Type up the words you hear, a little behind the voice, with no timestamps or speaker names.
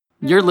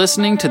You're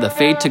listening to the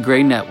Fade to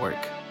Gray Network.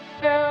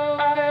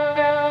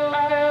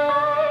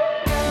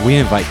 We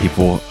invite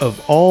people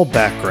of all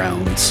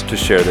backgrounds to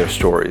share their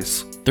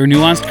stories through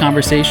nuanced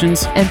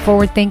conversations and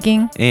forward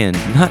thinking and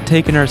not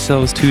taking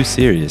ourselves too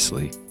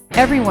seriously.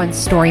 Everyone's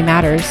story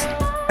matters.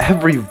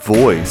 Every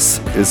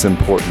voice is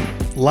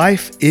important.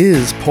 Life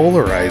is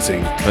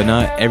polarizing, but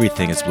not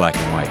everything is black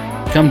and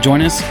white. Come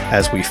join us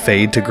as we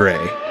fade to gray.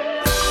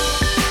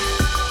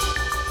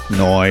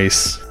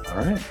 Nice. All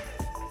right.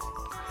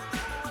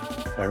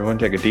 Everyone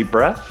take a deep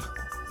breath.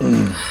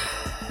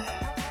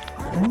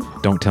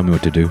 Don't tell me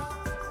what to do.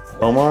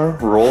 Omar,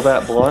 roll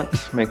that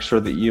blunt. Make sure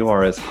that you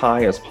are as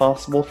high as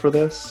possible for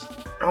this.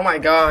 Oh my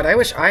God, I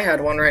wish I had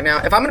one right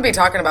now. If I'm going to be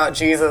talking about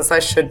Jesus, I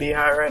should be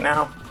high right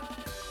now.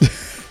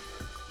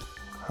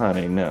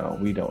 Honey, no,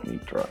 we don't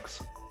need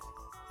drugs.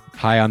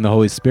 High on the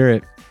Holy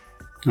Spirit.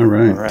 All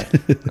right. All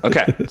right.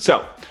 Okay,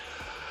 so.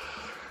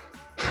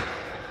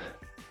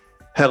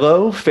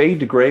 Hello, Fade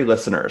to Gray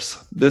listeners.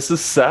 This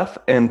is Seth,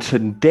 and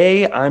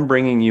today I'm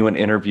bringing you an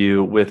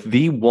interview with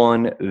the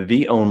one,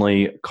 the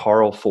only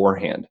Carl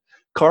Forehand.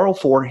 Carl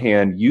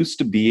Forehand used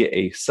to be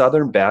a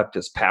Southern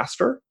Baptist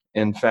pastor.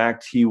 In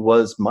fact, he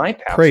was my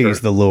pastor. Praise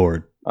the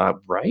Lord.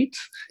 Right?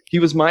 He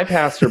was my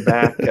pastor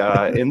back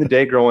in the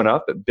day growing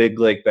up at Big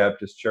Lake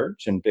Baptist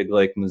Church in Big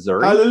Lake,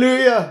 Missouri.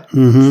 Hallelujah.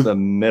 It's the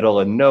middle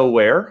of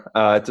nowhere.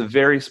 It's a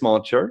very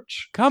small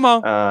church. Come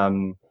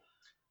on.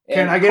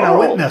 Can I get a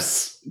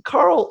witness?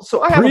 Carl,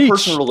 so I have a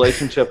personal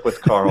relationship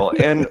with Carl.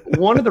 And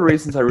one of the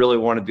reasons I really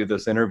want to do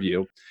this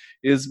interview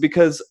is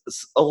because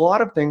a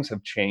lot of things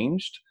have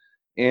changed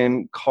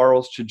in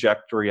Carl's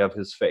trajectory of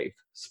his faith,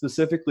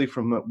 specifically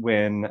from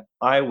when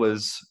I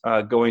was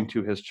going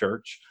to his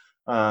church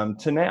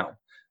to now.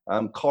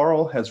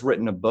 Carl has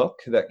written a book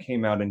that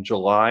came out in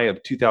July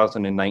of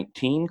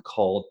 2019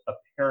 called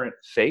Apparent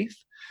Faith.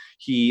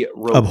 He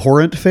wrote...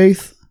 Abhorrent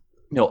Faith?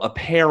 No,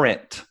 Apparent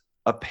Faith.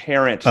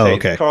 Oh,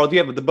 okay. Carl, do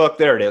you have the book?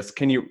 There it is.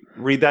 Can you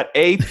read that?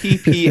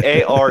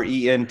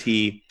 Apparent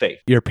Faith.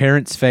 Your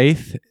parents'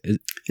 faith?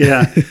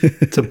 Yeah,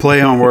 it's a play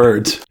on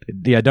words.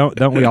 Yeah,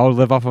 don't we all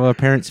live off of our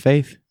parents'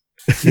 faith?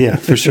 Yeah,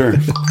 for sure.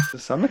 To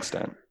some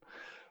extent.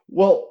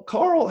 Well,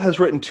 Carl has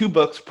written 2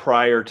 books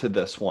prior to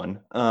this one.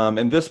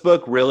 And this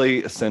book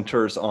really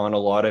centers on a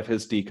lot of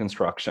his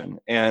deconstruction.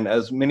 And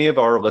as many of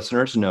our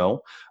listeners know,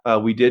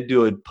 we did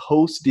do a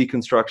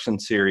post-deconstruction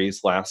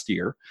series last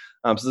year.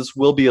 So this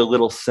will be a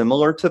little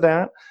similar to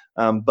that.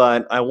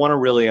 But I want to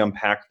really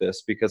unpack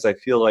this because I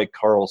feel like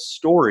Carl's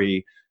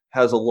story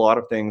has a lot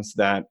of things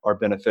that are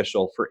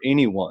beneficial for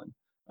anyone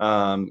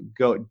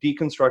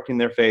deconstructing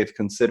their faith,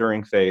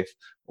 considering faith,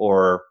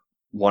 or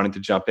wanting to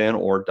jump in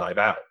or dive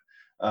out.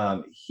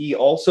 He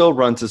also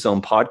runs his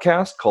own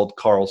podcast called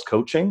Carl's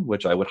Coaching,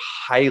 which I would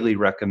highly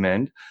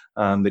recommend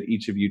that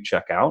each of you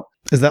check out.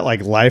 Is that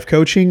like life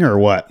coaching or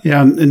what?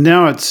 Yeah, and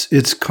now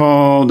it's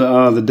called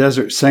the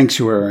Desert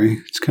Sanctuary.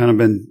 It's kind of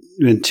been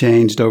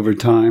changed over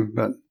time,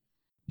 but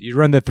You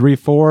run the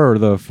 3-4 or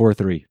the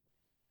 4-3?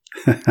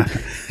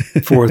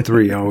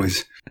 4-3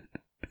 always.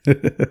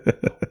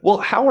 Well,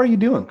 how are you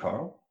doing,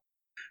 Carl?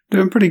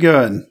 Doing pretty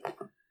good.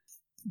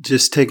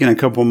 Just taking a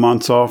couple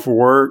months off of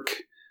work,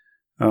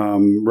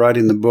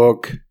 writing the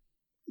book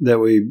that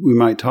we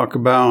might talk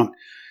about,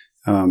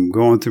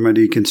 going through my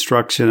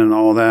deconstruction and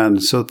all that.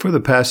 And so for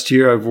the past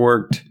year, I've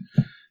worked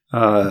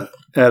at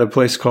a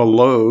place called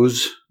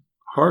Lowe's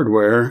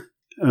Hardware.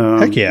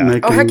 Heck yeah.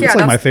 Oh, heck yeah. That's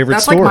like my favorite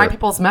store. That's like my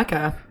people's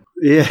Mecca.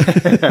 Yeah.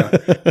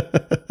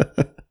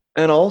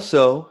 And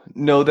also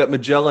know that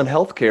Magellan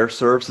Healthcare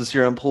serves as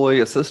your employee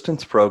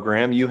assistance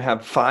program. You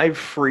have 5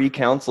 free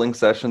counseling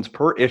sessions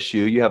per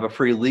issue. You have a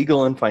free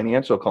legal and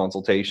financial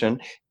consultation,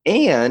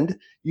 and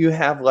you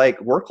have like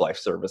work-life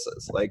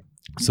services.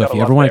 So if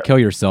you ever want to kill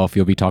yourself,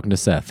 you'll be talking to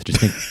Seth. Just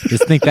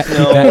think that. Keep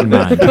that in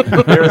mind.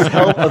 There is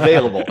help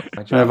available.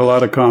 I have a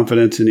lot of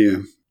confidence in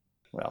you.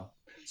 Well,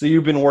 so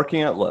you've been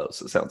working at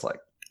Lowe's, it sounds like.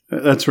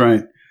 That's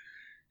right.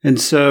 And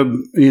so,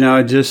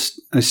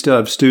 I still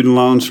have student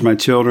loans for my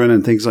children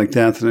and things like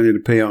that I need to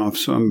pay off.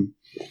 So I'm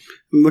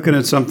looking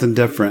at something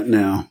different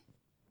now.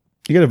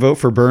 You got to vote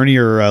for Bernie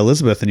or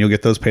Elizabeth and you'll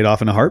get those paid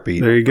off in a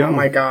heartbeat. There you go. Oh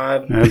my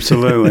God.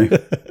 Absolutely.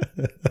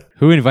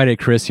 Who invited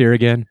Chris here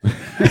again?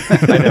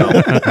 I know.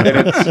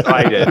 And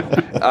I did.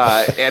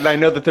 And I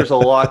know that there's a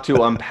lot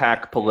to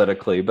unpack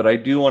politically, but I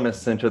do want to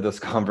center this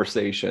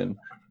conversation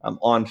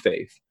on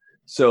faith.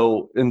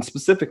 So, and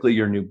specifically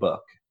your new book.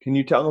 Can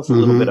you tell us a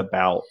little bit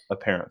about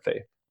Apparent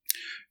Faith?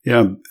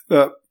 Yeah,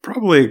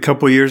 probably a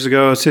couple of years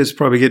ago. I'd say it's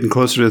probably getting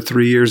closer to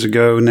 3 years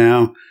ago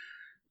now.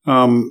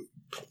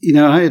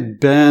 I had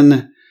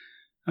been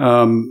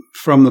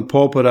from the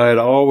pulpit. I had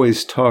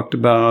always talked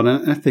about,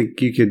 and I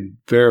think you could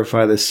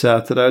verify this,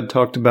 Seth, that I'd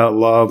talked about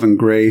love and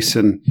grace,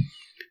 and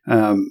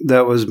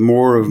that was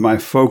more of my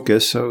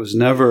focus. I was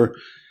never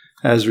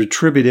as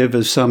retributive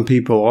as some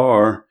people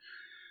are,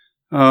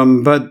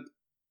 but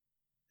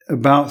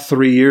about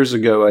 3 years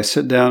ago, I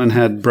sat down and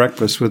had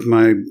breakfast with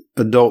my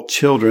adult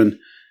children,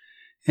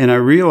 and I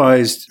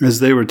realized as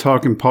they were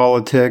talking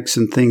politics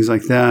and things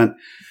like that,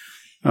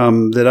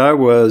 that I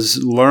was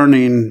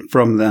learning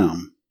from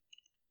them.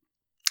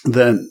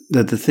 That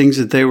the things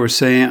that they were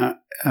saying,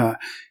 and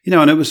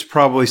it was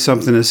probably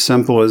something as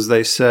simple as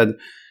they said,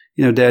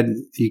 Dad,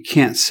 you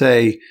can't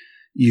say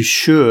you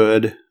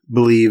should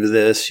believe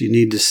this. You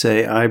need to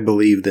say, I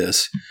believe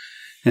this.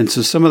 And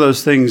so some of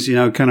those things,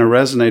 kind of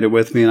resonated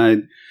with me.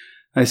 And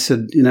I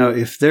said,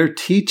 if they're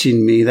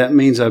teaching me, that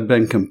means I've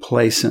been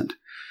complacent.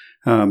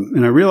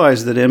 And I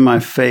realized that in my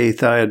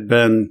faith, I had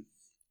been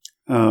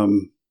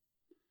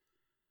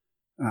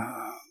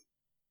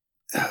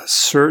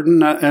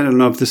certain. I don't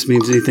know if this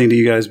means anything to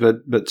you guys,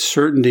 but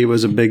certainty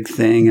was a big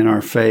thing in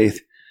our faith,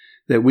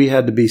 that we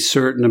had to be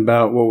certain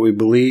about what we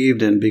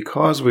believed. And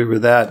because we were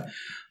that,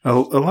 a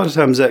lot of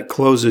times that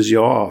closes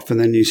you off, and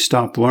then you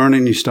stop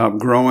learning, you stop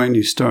growing,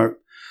 you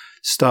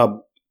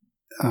stop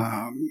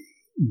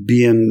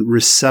being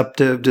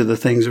receptive to the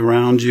things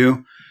around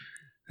you.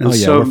 And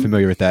we're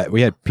familiar with that.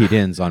 We had Pete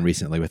Enns on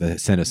recently with A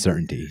Sin of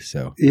Certainty.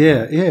 So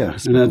yeah,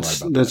 and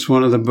that's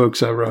one of the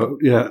books I wrote.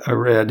 Yeah, I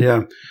read.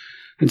 Yeah,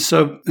 and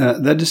so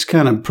that just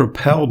kind of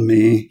propelled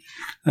me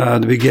to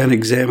begin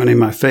examining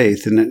my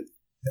faith. And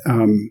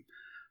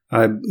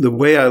the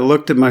way I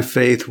looked at my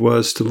faith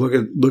was to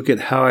look at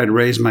how I'd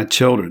raised my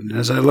children.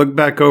 As I look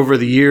back over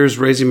the years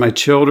raising my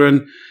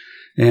children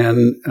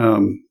and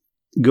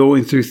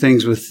going through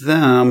things with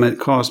them, it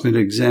caused me to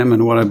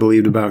examine what I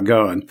believed about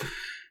God.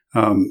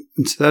 And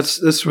so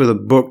that's where the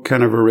book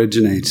kind of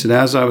originates. And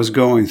as I was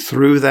going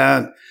through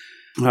that,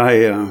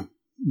 I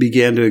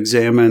began to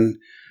examine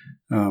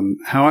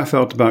how I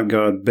felt about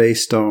God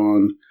based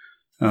on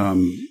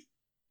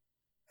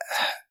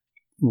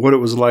what it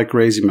was like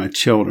raising my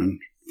children.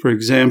 For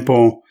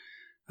example,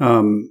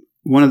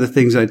 one of the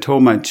things I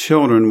told my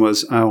children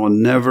was, I will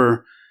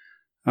never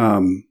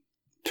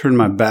turn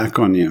my back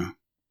on you.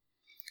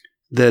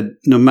 That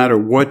no matter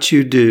what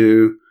you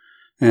do,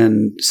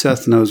 and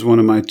Seth knows one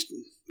of my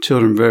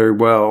children very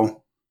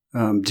well,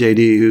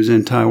 JD, who's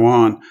in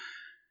Taiwan.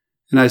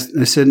 And I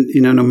said,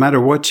 no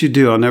matter what you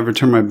do, I'll never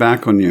turn my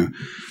back on you.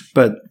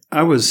 But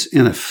I was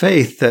in a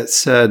faith that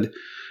said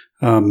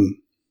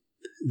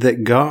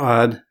that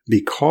God,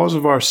 because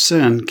of our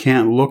sin,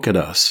 can't look at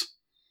us,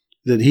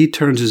 that he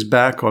turns his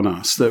back on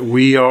us, that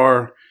we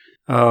are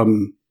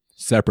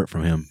separate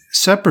from him.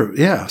 Separate.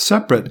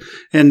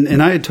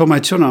 And I had told my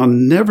children, I'll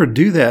never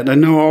do that. And I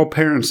know all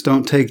parents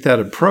don't take that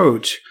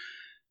approach,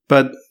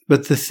 but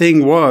the thing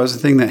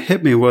that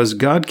hit me was,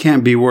 God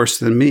can't be worse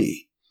than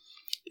me.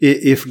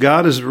 If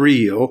God is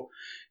real,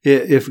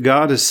 if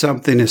God is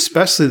something,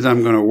 especially that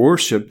I'm going to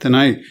worship,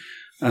 then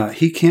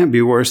he can't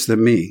be worse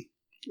than me.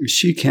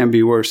 She can't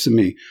be worse than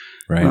me.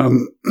 Right.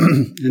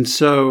 And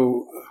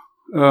so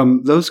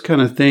those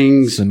kind of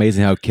things. It's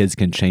amazing how kids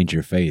can change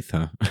your faith,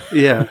 huh?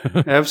 Yeah,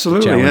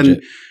 absolutely.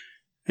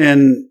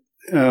 In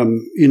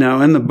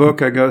the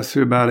book, I go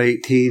through about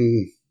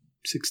 18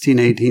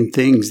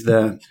 things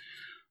that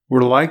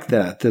were like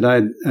that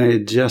I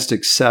had just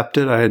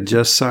accepted. I had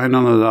just signed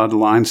on the dotted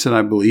line, said,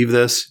 I believe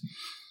this.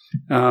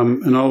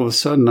 And all of a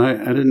sudden, I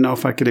didn't know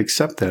if I could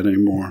accept that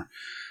anymore.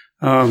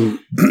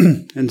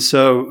 And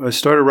so I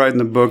started writing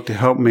the book to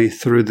help me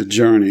through the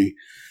journey.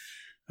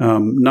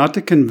 Not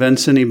to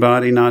convince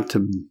anybody, not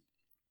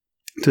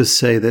to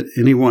say that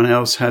anyone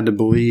else had to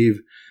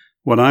believe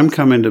what I'm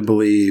coming to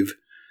believe,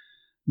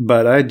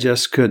 but I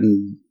just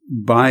couldn't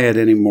buy it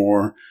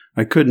anymore.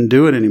 I couldn't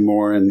do it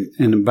anymore.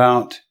 And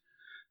about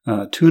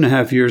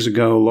 2.5 years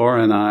ago,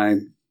 Laura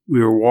and we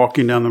were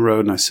walking down the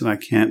road, and I said, I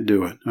can't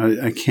do it.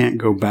 I can't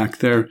go back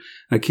there.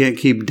 I can't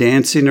keep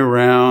dancing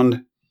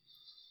around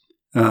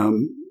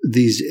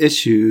these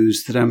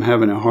issues that I'm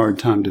having a hard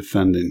time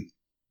defending.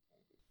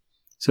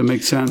 Does that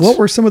make sense? What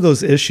were some of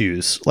those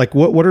issues? Like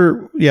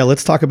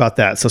let's talk about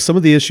that. So some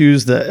of the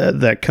issues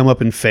that come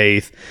up in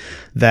faith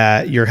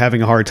that you're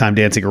having a hard time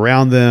dancing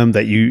around them,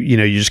 that you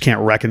just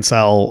can't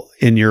reconcile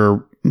in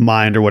your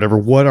mind or whatever.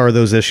 What are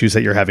those issues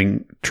that you're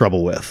having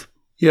trouble with?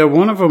 Yeah,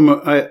 one of them,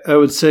 I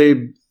would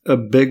say a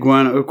big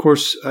one, of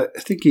course, I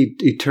think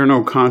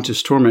eternal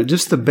conscious torment.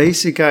 Just the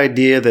basic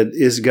idea that,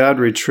 is God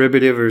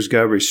retributive or is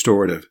God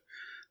restorative?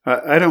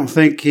 I don't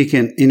think he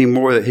can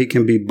anymore, that he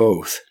can be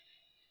both.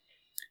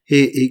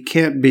 He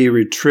can't be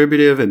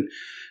retributive, and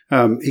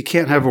he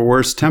can't have a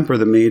worse temper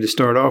than me to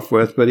start off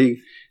with, but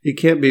he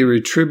can't be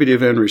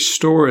retributive and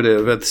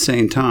restorative at the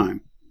same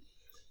time.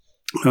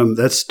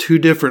 That's two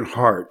different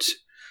hearts.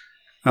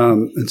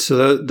 And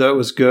so that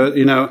was good.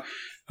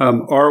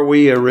 Are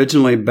we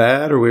originally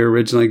bad or are we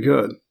originally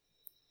good?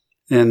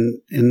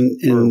 And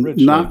we're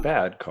originally not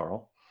bad,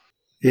 Carl.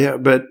 Yeah,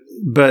 but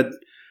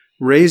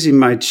raising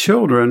my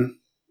children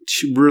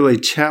really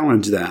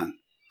challenged that.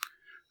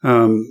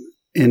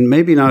 And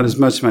maybe not as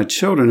much my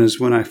children as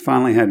when I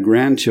finally had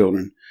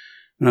grandchildren.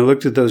 When I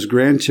looked at those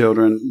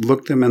grandchildren,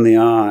 looked them in the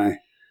eye,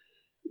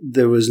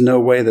 there was no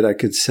way that I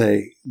could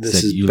say,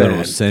 this is you bad.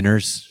 Little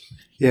sinners.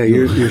 Yeah,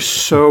 you're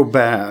so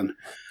bad.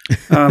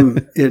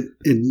 It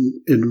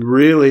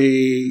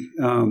really,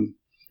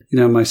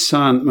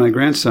 my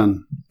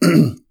grandson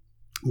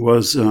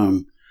was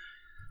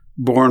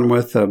born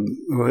with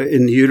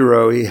in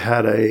utero. He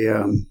had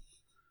a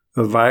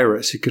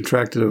virus. He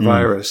contracted a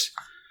virus,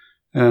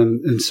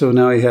 and so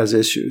now he has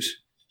issues.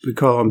 We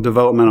call them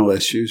developmental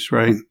issues,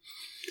 right?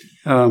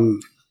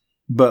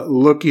 But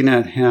looking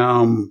at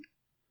him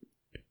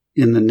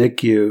in the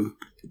NICU,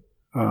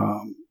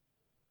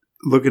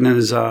 looking in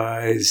his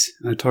eyes,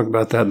 I talk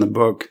about that in the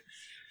book.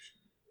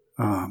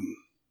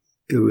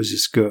 It was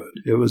just good.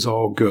 It was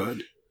all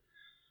good.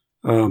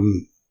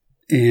 And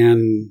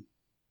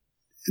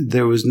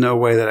there was no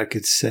way that I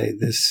could say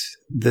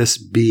this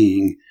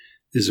being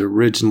is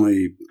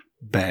originally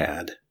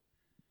bad.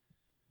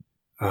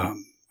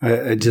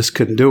 I just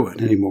couldn't do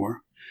it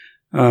anymore.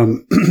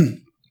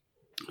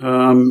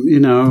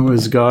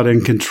 Is God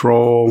in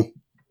control?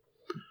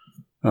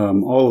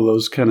 All of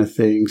those kind of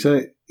things.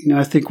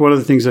 I think one of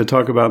the things I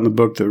talk about in the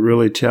book that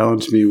really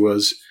challenged me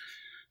was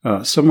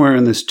somewhere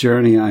in this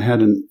journey, I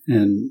had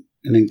an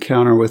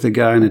encounter with a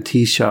guy in a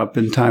tea shop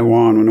in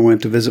Taiwan when I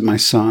went to visit my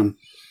son,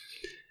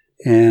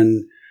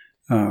 and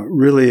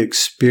really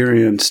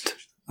experienced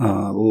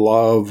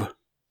love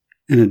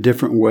in a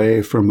different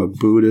way from a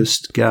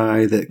Buddhist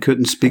guy that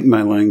couldn't speak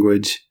my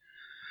language.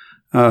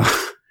 And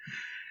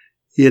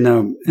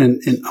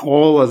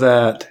all of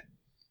that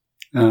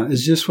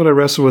is just what I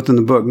wrestle with in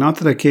the book. Not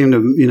that I came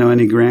to,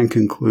 any grand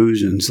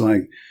conclusions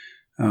like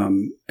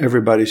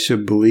everybody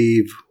should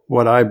believe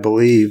what I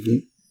believe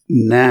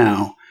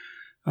now.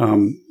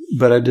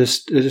 But I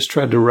just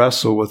tried to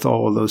wrestle with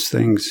all of those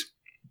things.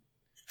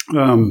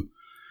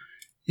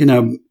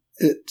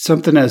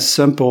 Something as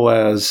simple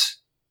as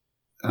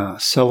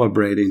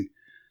celebrating.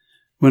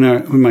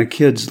 When my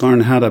kids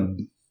learn how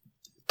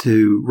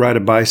to ride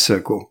a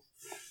bicycle,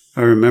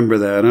 I remember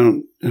that. I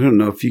don't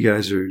know if you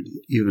guys are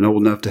even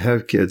old enough to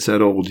have kids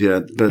that old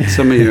yet, but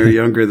some of you are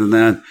younger than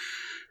that.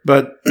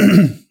 But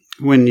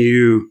when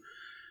your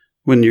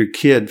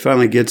kid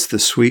finally gets the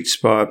sweet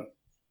spot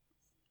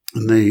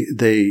and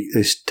they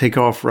take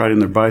off riding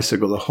their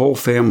bicycle, the whole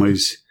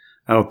family's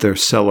out there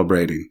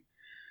celebrating.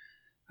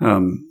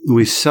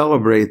 We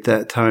celebrate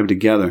that time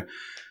together.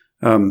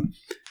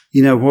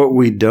 What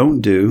we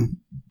don't do,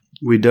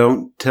 we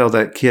don't tell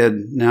that kid,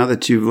 now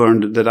that you've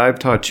learned that I've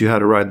taught you how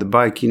to ride the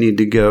bike, you need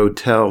to go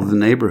tell the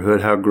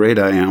neighborhood how great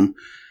I am.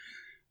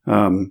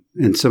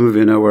 And some of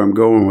you know where I'm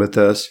going with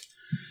this.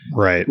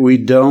 Right. We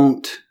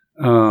don't,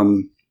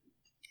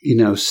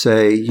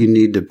 say you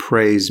need to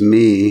praise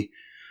me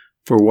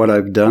for what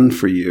I've done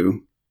for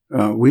you.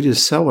 We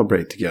just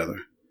celebrate together.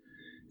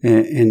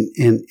 And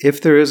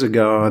if there is a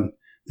God,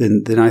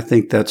 then I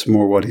think that's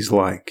more what he's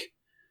like.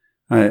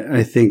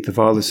 I think the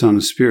Father, Son,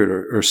 and Spirit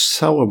are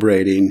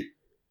celebrating.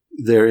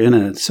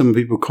 They're some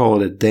people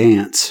call it a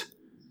dance.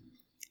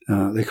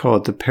 They call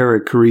it the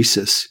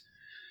perichoresis,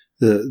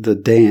 the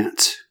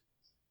dance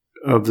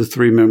of the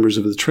three members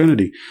of the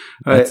Trinity.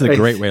 That's a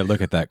great way to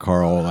look at that,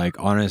 Carl. Like,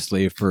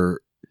 honestly,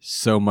 for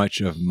so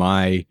much of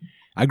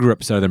I grew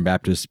up Southern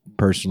Baptist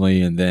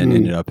personally, and then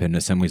ended up in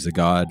Assemblies of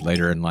God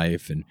later in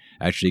life, and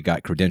actually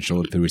got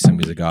credentialed through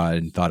Assemblies of God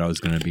and thought I was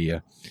going to be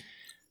a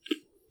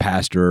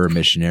pastor or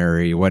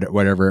missionary,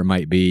 whatever it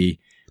might be,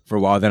 for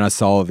a while. Then I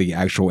saw the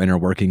actual inner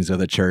workings of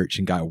the church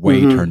and got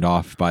way turned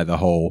off by the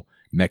whole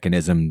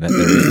mechanism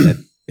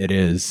that it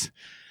is.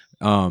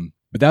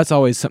 But that's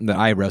always something that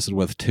I wrestled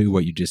with too,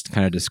 what you just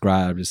kind of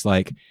described. It's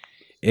like,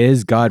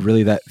 is God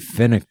really that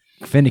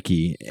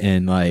finicky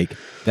and like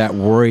that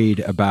worried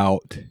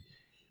about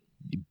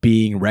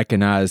being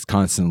recognized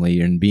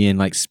constantly and being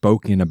like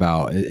spoken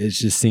about? It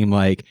seemed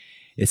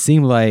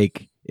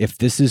like if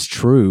this is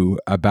true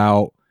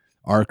about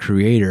our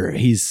Creator,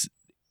 he's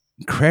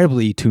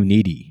incredibly too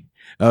needy.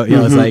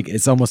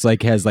 It's almost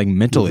like he has like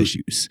mental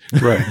issues.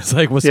 Right. It's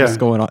like what's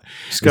going on?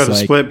 He's got a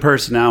split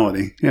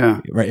personality.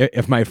 Yeah. Right.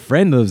 If my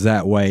friend lives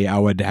that way, I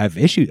would have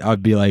issues. I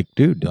would be like,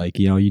 dude, like,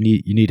 you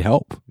need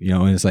help.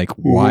 And it's like,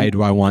 why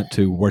do I want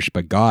to worship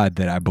a God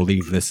that I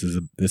believe this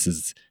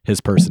is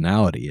his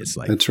personality? It's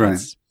like that's right.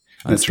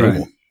 That's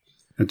right.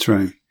 That's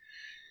right.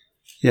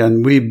 Yeah,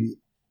 and we,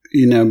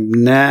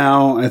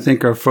 now I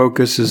think our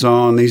focus is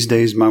on these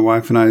days. My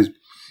wife and I,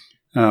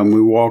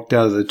 we walked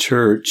out of the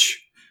church.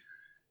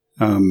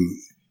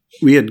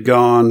 We had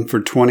gone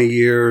for 20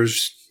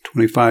 years,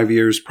 25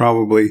 years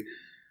probably,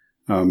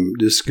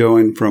 just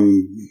going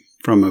from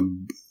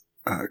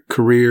a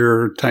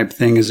career type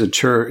thing as a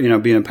church,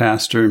 being a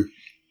pastor,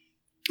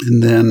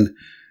 and then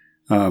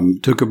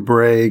took a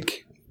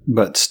break,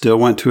 but still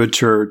went to a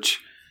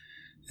church.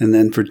 And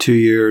then for 2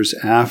 years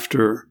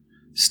after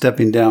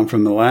stepping down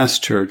from the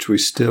last church, we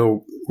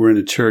still were in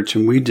a church,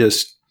 and we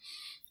just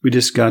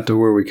got to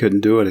where we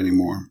couldn't do it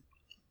anymore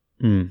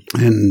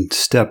and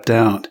stepped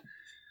out.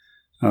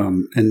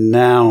 And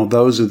now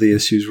those are the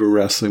issues we're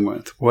wrestling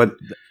with. What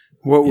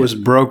was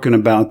broken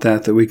about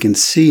that we can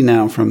see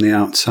now from the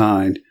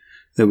outside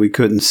that we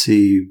couldn't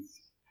see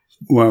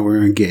while we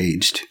were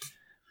engaged?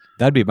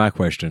 That'd be my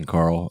question,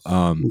 Carl.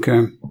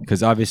 Okay.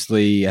 Because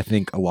obviously I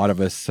think a lot of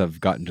us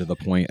have gotten to the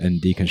point in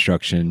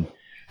deconstruction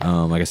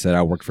Like I said,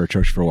 I worked for a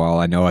church for a while.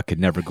 I know I could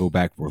never go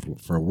back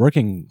for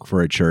working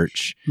for a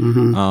church.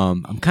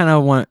 I'm kind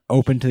of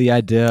open to the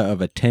idea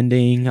of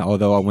attending,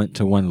 although I went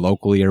to one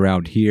locally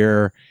around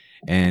here,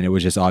 and it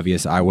was just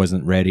obvious I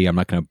wasn't ready. I'm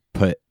not going to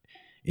put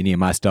any of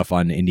my stuff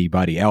on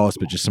anybody else,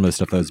 but just some of the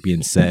stuff that was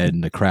being said in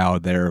the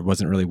crowd there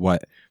wasn't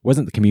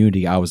the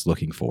community I was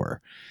looking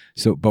for.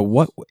 So, but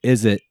what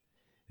is it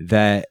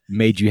that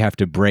made you have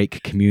to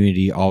break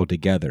community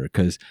altogether?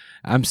 Because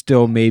I'm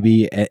still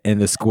maybe in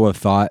the school of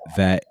thought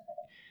that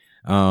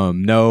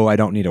no, I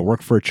don't need to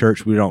work for a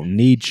church. We don't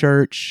need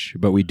church,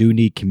 but we do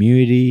need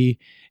community.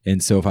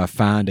 And so if I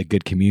find a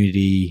good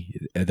community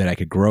that I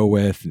could grow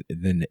with,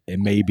 then it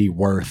may be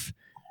worth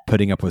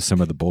putting up with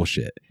some of the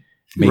bullshit.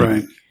 Maybe.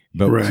 Right.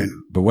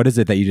 But what is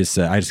it that you just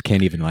said? I just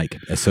can't even like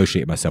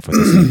associate myself with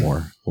this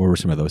anymore. What were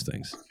some of those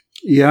things?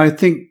 Yeah, I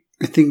think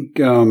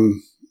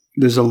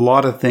there's a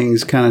lot of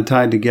things kind of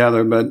tied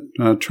together, but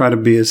try to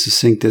be as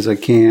succinct as I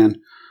can.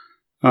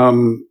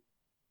 One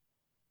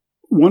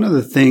of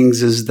the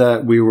things is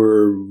that we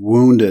were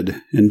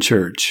wounded in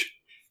church.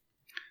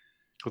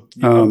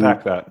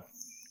 Unpack that.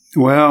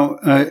 Well,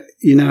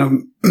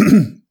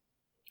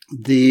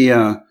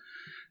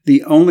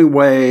 the only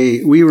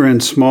way we were in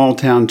small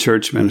town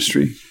church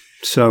ministry.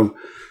 So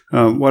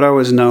what I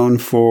was known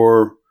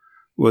for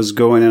was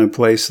going in a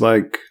place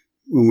like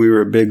when we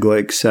were at Big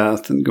Lake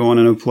South and going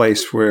in a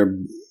place where,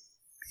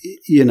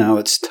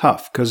 it's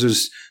tough because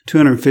there's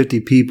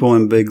 250 people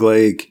in Big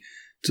Lake.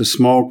 It's a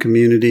small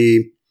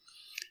community.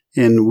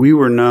 And we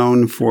were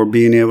known for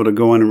being able to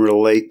go in and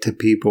relate to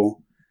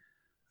people,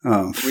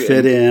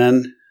 fit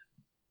in.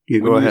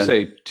 When you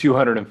say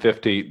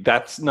 250,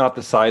 that's not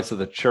the size of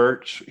the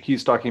church.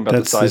 He's talking about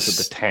the size of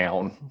the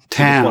town.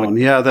 I don't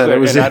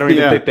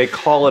even think they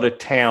call it a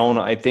town.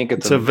 I think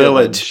it's a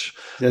village.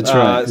 That's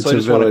right. So I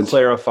just want to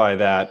clarify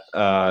that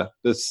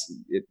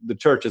the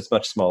church is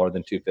much smaller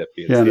than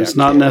 250. It's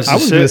not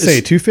necessarily. I was going to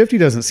say 250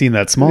 doesn't seem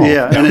that small.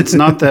 Yeah, and it's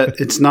not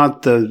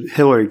the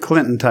Hillary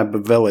Clinton type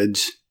of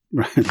village.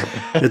 Right.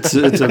 It's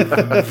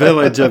a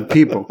village of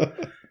people.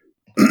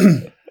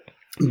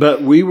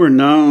 But we were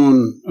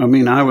known. I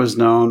mean, I was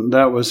known.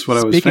 That was what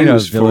I was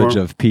famous for. Speaking of village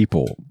of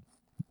people,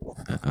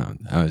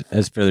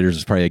 as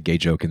there's probably a gay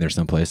joke in there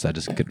someplace. I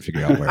just couldn't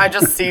figure out where. I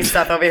just see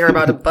Seth over here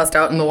about to bust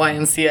out in the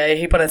YMCA.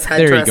 He put his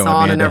headdress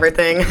on and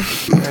everything.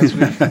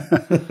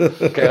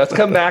 Okay, let's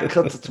come back.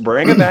 Let's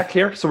bring it back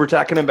here. So we're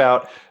talking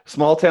about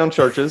small town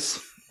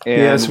churches.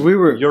 And yes, we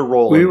were. Your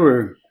role.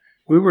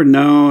 We were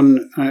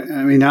known.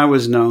 I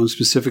was known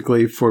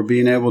specifically for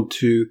being able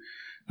to.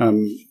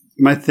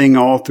 My thing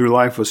all through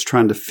life was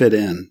trying to fit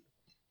in,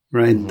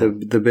 right?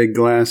 Mm-hmm. The big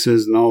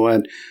glasses and all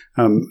that.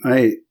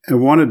 I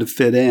wanted to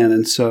fit in,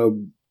 and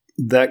so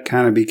that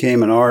kind of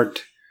became an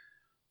art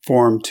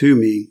form to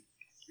me.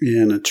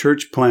 And a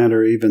church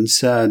planter even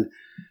said,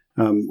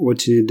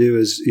 "What you need to do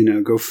is,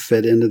 go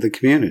fit into the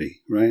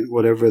community, right?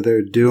 Whatever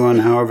they're doing,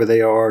 however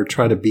they are,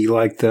 try to be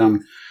like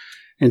them."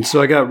 And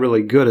so I got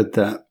really good at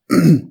that.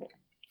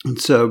 And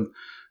so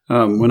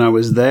when I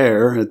was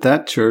there at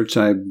that church,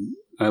 I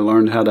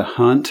learned how to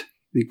hunt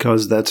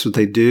because that's what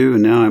they do.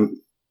 And now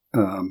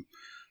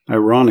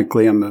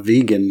ironically, I'm a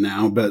vegan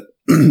now, but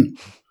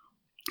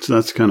so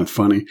that's kind of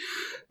funny.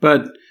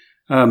 But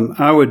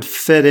I would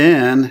fit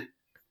in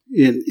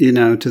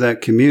to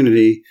that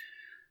community.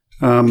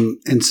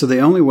 And so the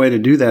only way to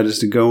do that is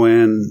to go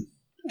in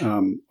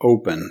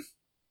open.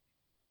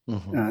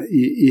 Mm-hmm.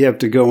 You have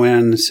to go in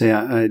and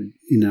say,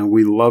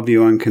 we love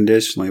you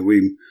unconditionally.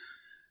 We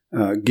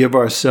give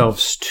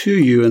ourselves to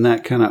you, and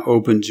that kind of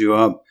opens you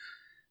up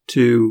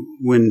to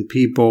when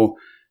people,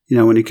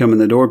 when you come in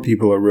the door,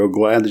 people are real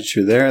glad that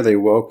you're there. They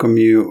welcome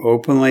you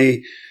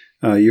openly.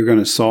 You're going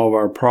to solve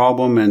our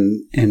problem,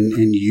 and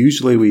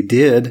usually we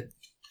did.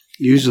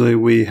 Usually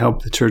we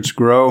help the church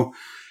grow.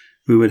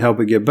 We would help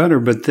it get better,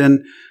 but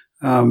then,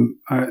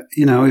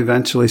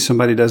 eventually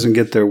somebody doesn't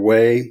get their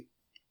way,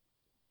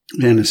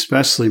 and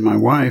especially my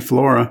wife,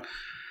 Laura.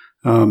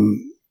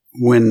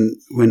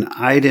 When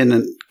I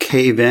didn't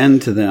cave in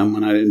to them,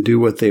 when I didn't do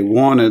what they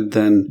wanted,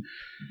 then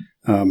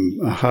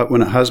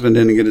when a husband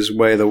didn't get his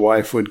way, the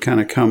wife would kind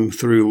of come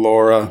through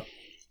Laura.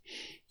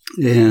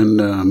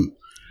 And,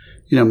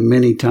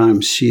 many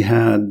times she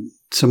had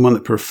someone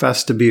that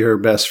professed to be her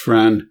best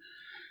friend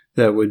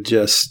that would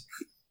just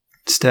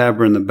stab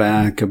her in the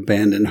back,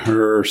 abandon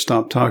her,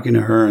 stop talking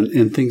to her,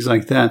 and things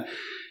like that.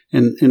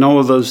 And all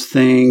of those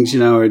things,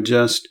 are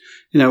just...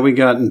 we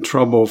got in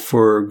trouble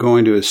for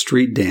going to a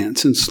street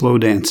dance and slow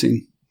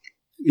dancing,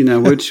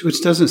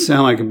 which doesn't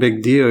sound like a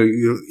big deal.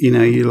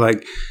 You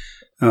like,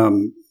 why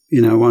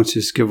don't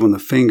you just give them the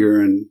finger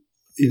and,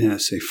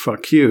 say,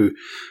 fuck you.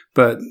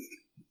 But,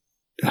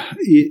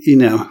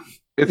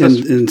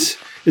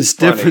 it's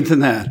different than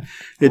that.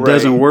 It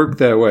doesn't work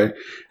that way.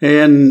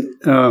 And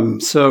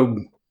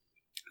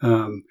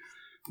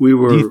we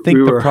were. Do you think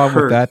the problem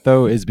hurt. with that,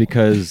 though, is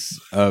because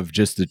of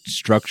just the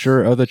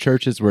structure of the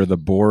churches where the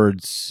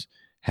boards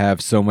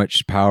have so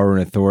much power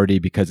and authority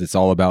because it's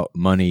all about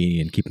money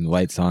and keeping the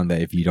lights on,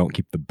 that if you don't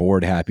keep the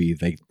board happy,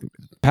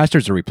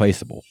 pastors are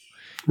replaceable.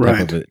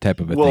 Right. type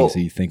of a Well- thing. So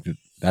you think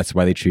that's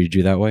why they treated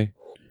you that way?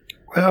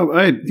 Well,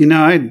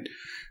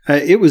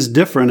 it was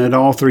different at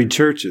all three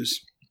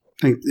churches.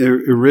 I think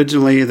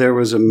originally there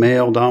was a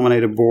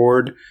male-dominated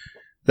board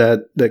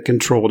that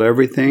controlled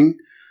everything.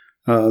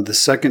 The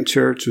second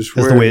church was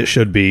That's where the way it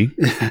should be.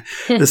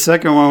 the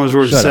second one was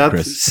where Shut up,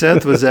 Chris.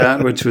 Seth was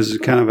at, which was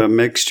kind of a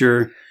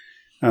mixture,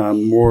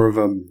 more of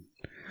a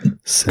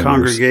Sinners.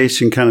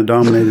 congregation kind of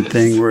dominated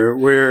thing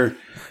where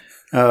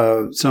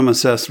some of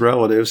Seth's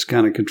relatives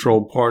kind of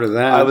controlled part of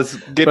that. I was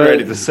getting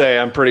ready to say,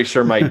 I'm pretty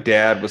sure my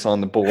dad was on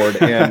the board,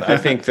 and I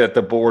think that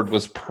the board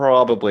was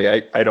probably,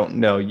 I don't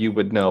know, you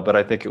would know, but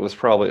I think it was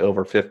probably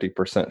over 50%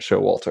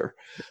 Showalter.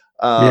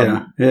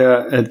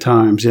 Yeah, at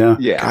times, yeah.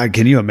 Yeah. God,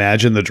 can you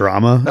imagine the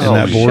drama in Oh,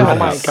 that board? shut Oh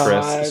my up,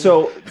 God. Chris.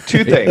 So,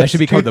 two things. That should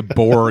be called the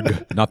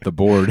Borg, not the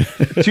board.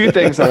 Two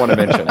things I want to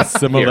mention.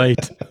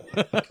 Assimilate.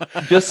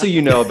 Just so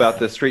you know about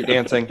the street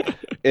dancing,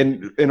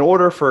 in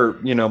order for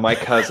my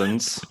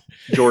cousins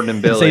Jordan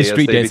and Billy, Say as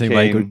street they dancing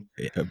became,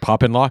 like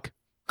pop and lock.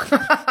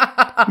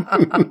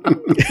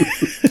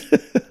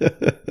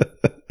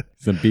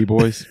 Some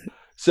b-boys.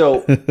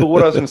 So, but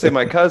what I was going to say,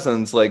 my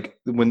cousins, like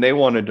when they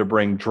wanted to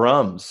bring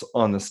drums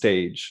on the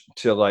stage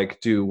to like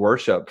do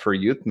worship for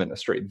youth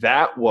ministry,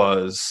 that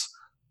was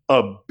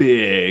a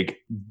big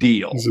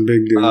deal. It's a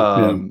big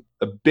deal.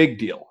 A big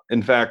deal.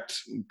 In fact,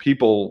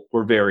 people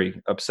were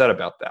very upset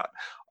about that.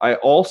 I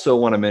also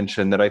want to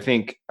mention that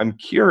I'm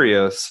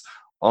curious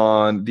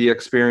on the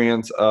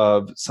experience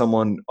of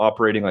someone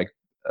operating like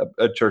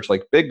a church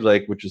like Big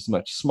Lake, which is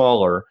much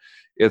smaller.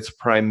 It's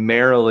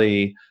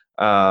primarily,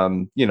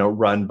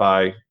 run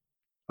by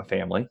a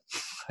family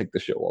like the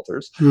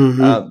Showalters,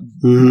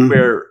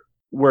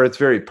 where it's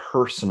very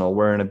personal,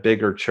 where in a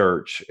bigger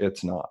church,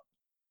 it's not.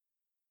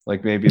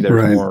 Like maybe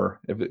there's more,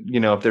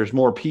 if there's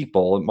more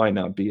people, it might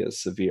not be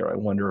as severe. I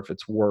wonder if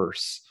it's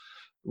worse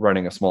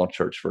running a small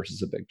church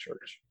versus a big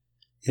church.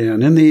 Yeah,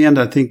 and in the end,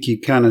 I think you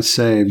kind of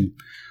say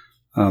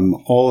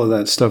all of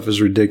that stuff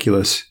is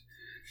ridiculous,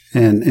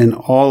 and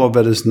all of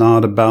it is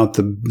not about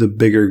the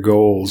bigger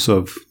goals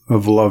of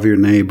love your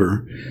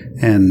neighbor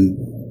and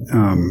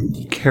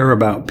care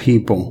about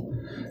people.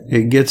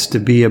 It gets to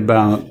be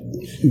about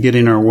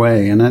getting our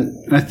way, and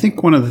I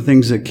think one of the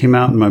things that came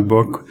out in my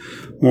book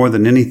more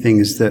than anything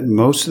is that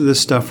most of the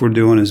stuff we're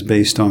doing is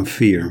based on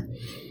fear.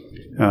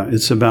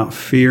 It's about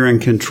fear and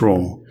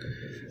control.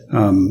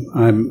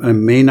 I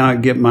may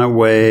not get my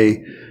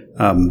way.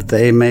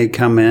 They may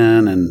come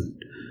in and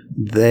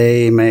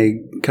they may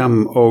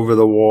come over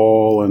the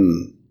wall,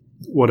 and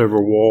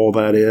whatever wall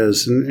that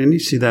is. And you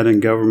see that in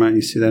government.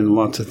 You see that in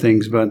lots of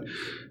things. But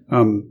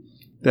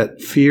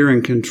that fear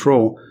and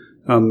control,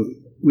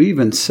 we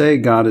even say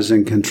God is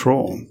in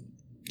control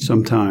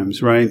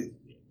sometimes, right?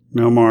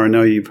 Omar, I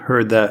know you've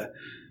heard that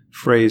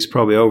phrase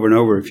probably over and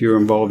over if you're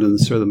involved in the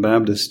Southern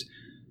Baptist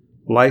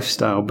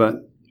lifestyle, but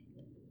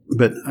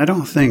I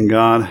don't think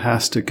God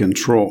has to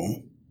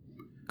control.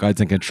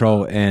 God's in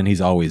control, and he's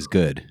always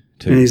good,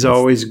 too. And he's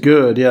always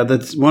good. Yeah,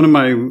 that's one of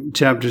my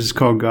chapters is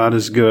called God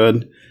is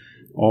Good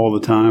all the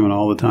time, and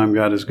all the time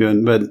God is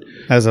good. But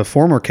as a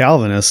former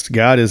Calvinist,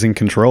 God is in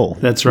control.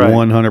 That's right.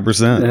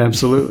 100%.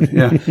 Absolutely,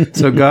 yeah.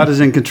 So God is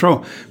in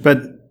control.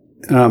 But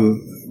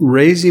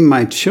raising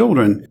my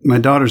children, my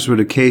daughters would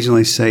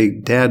occasionally say,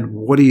 "Dad,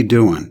 what are you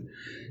doing?"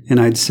 And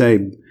I'd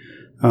say,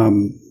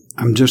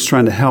 "I'm just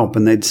trying to help."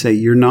 And they'd say,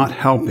 "You're not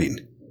helping."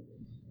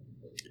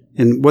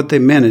 And what they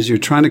meant is you're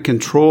trying to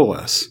control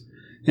us.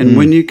 And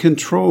when you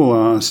control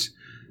us,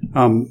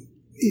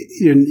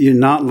 you're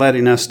not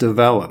letting us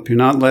develop. You're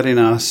not letting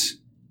us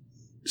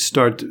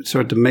start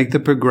to make the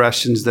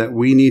progressions that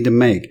we need to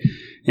make.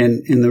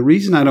 And the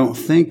reason I don't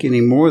think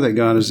anymore that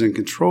God is in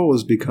control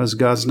is because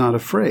God's not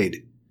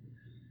afraid.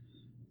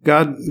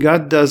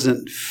 God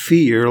doesn't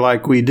fear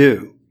like we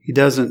do. He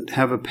doesn't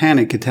have a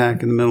panic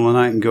attack in the middle of the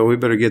night and go, "We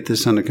better get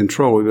this under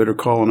control. We better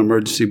call an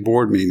emergency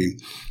board meeting."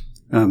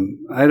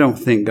 I don't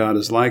think God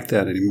is like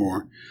that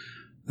anymore.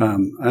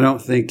 I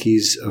don't think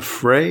he's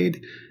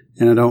afraid,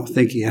 and I don't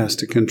think he has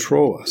to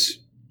control us.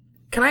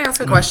 Can I ask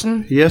a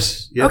question?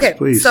 Yes, Okay,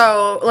 please.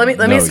 so let me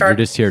No, start.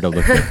 you're just here to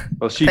look good.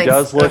 Well, she Thanks.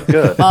 does look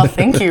good. Well,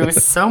 thank you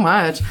so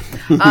much.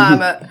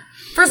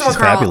 First of all, She's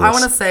Carl, I fabulous.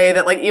 want to say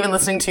that even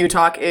listening to you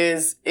talk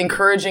is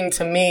encouraging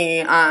to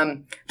me,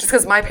 just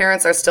because my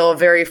parents are still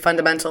very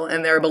fundamental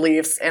in their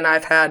beliefs, and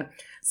I've had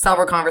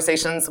several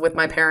conversations with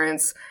my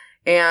parents,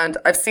 and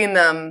I've seen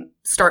them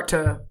start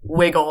to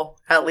wiggle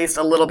at least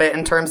a little bit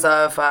in terms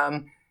of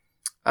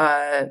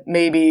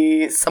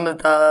maybe some of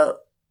the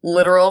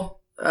literal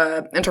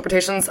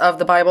interpretations of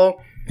the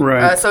Bible.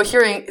 Right. So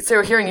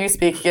hearing you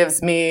speak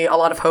gives me a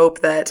lot of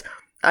hope that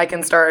I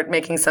can start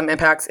making some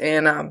impacts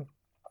in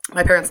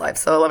my parents' life.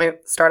 So let me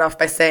start off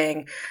by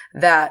saying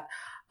that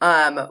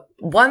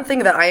one thing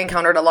that I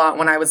encountered a lot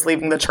when I was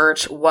leaving the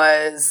church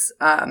was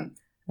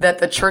that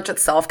the church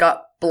itself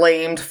got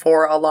blamed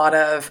for a lot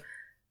of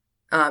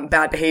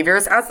bad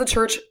behaviors, as the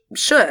church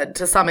should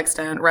to some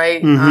extent,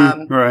 right?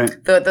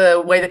 Right.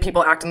 The way that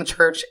people act in the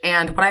church.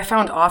 And what I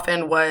found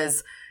often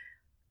was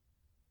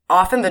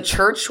often the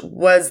church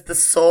was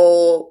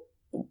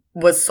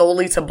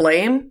solely to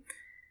blame.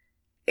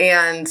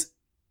 And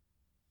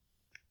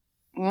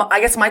I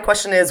guess my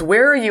question is,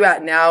 where are you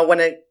at now when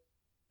it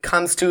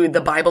comes to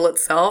the Bible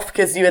itself?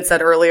 Because you had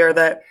said earlier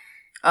that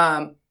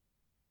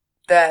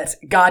that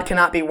God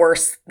cannot be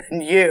worse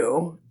than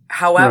you.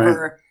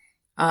 However,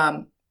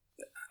 I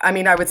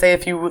mean, I would say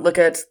if you look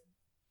at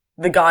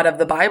the God of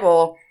the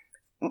Bible,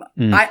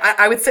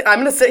 I would say I'm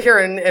going to sit here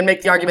and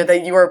make the argument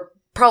that you are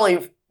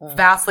probably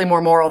vastly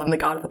more moral than the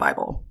God of the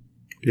Bible.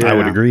 Yeah, I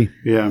would agree.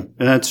 Yeah,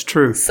 that's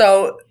true.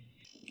 So,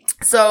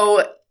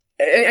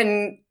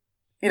 and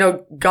you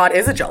know, God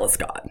is a jealous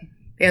God,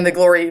 and the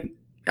glory.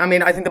 I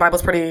mean, I think the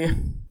Bible's pretty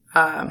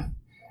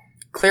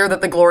clear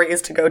that the glory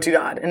is to go to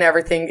God, and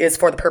everything is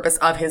for the purpose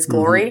of His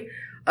glory.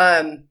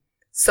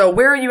 So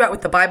where are you at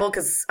with the Bible?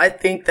 Because I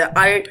think that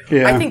I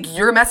think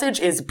your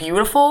message is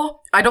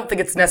beautiful. I don't think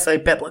it's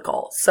necessarily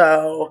biblical.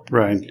 So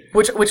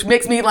which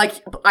makes me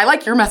I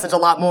like your message a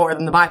lot more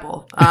than the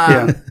Bible.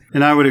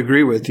 And I would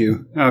agree with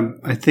you.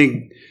 I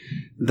think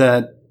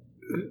that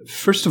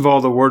first of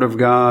all, the Word of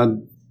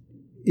God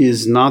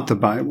is not the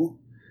Bible.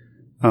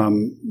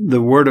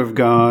 The Word of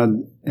God,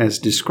 as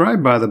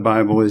described by the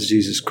Bible, is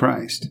Jesus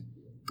Christ.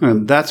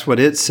 And that's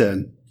what it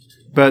said.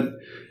 But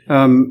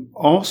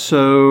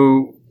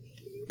also,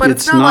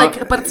 it's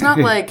not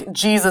like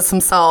Jesus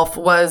himself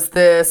was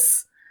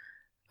this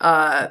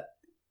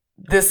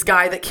this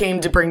guy that came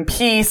to bring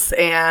peace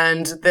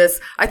and this.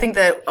 I think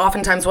that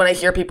oftentimes when I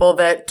hear people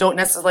that don't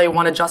necessarily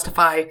want to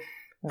justify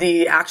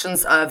the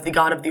actions of the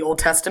God of the Old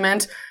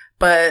Testament,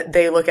 but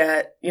they look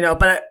at,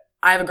 but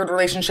I have a good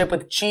relationship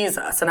with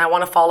Jesus and I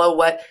want to follow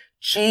what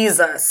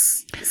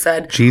Jesus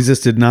said. Jesus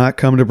did not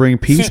come to bring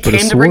peace, but a sword. He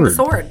came to bring the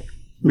sword.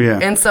 Yeah.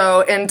 And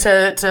so,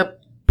 to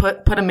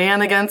put a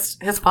man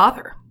against his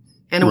father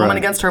and a woman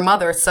against her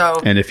mother. So,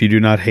 and if you do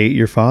not hate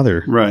your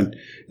father. Right.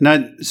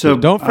 So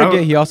don't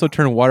forget, he also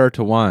turned water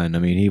to wine. I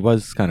mean, he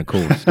was kind of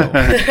cool still.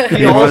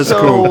 He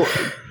also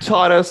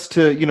taught us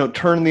to,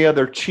 turn the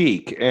other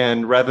cheek,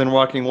 and rather than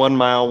walking 1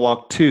 mile,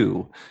 walk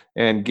 2,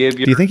 and give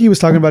your... Do you think he was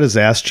talking about his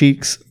ass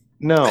cheeks?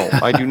 No,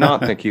 I do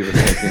not think he was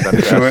thinking about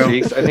his ass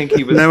cheeks. I think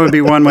he was... That would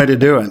be one way to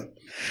do it.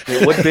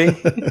 It would be.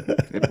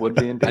 It would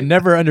be indeed. I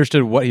never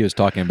understood what he was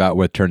talking about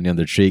with turning the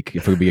other cheek,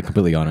 if we be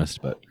completely honest.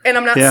 But and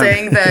I'm not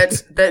saying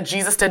that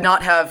Jesus did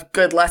not have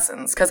good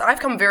lessons, because I've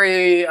come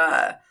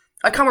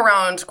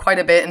around quite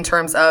a bit in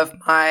terms of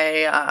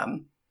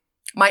my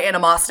my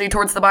animosity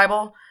towards the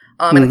Bible.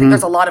 And I think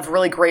there's a lot of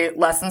really great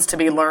lessons to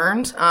be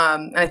learned.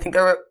 And I think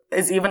there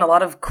is even a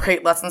lot of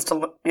great lessons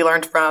to be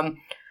learned from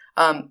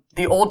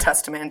the Old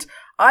Testament.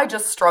 I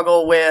just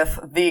struggle with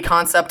the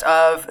concept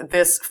of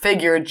this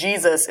figure,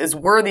 Jesus, is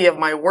worthy of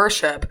my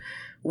worship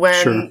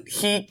when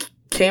he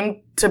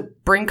came to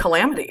bring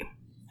calamity.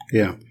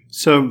 Yeah.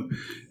 So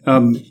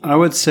I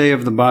would say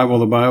of the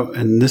Bible,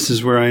 and this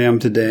is where I am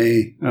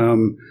today.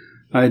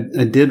 I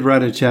did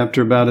write a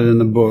chapter about it in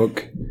the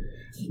book,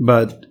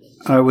 but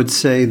I would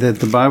say that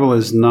the Bible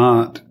is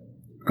not,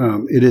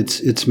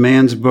 it's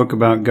man's book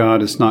about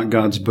God. It's not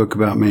God's book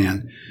about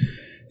man.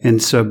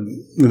 And so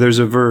there's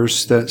a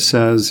verse that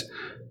says,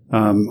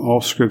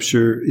 all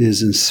Scripture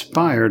is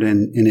inspired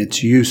and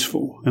it's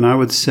useful. And I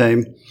would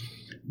say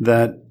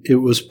that it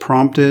was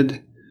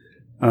prompted,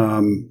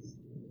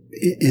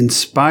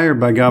 inspired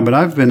by God, but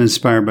I've been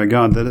inspired by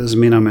God. That doesn't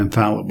mean I'm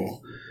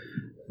infallible,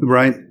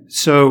 right?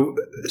 So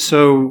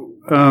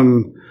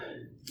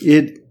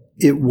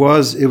it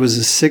was a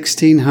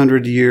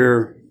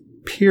 1600-year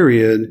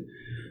period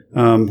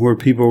where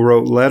people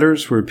wrote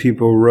letters, where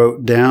people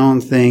wrote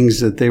down things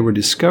that they were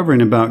discovering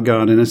about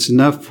God. And it's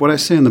enough, what I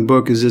say in the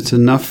book is it's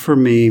enough for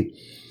me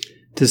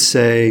to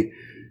say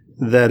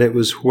that it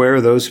was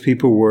where those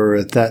people were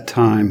at that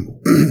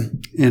time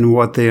and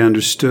what they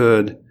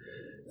understood.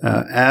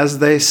 As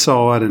they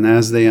saw it and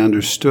as they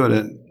understood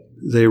it,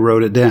 they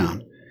wrote it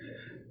down.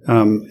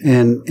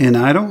 And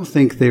I don't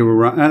think they were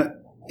right.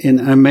 And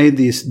I made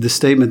the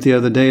statement the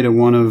other day to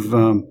one of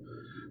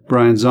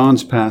Brian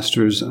Zahn's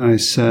pastors. I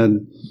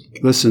said,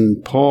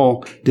 listen,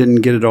 Paul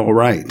didn't get it all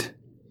right.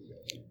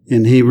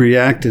 And he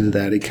reacted to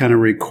that. He kind of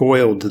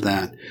recoiled to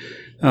that.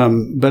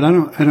 But I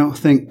don't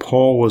think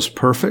Paul was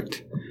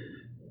perfect.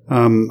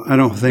 I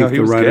don't think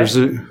the writers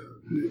and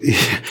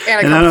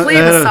a complete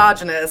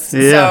misogynist.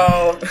 Yeah.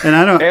 So. And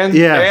I don't.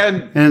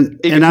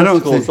 And I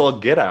don't think all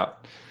get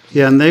out.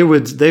 Yeah, and they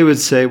would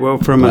say, well,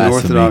 from an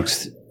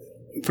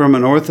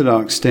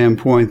Orthodox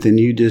standpoint, then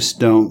you just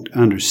don't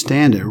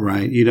understand it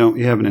right. You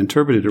haven't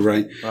interpreted it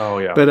right. Oh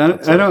yeah. But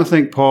I don't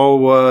think Paul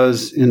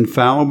was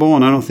infallible,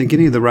 and I don't think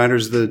any of the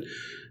writers the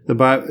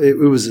Bible. It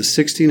was a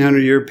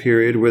 1600-year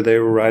period where they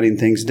were writing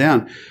things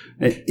down.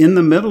 In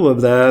the middle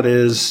of that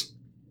is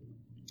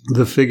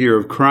the figure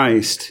of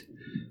Christ,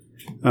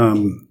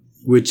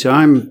 which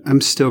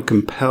I'm still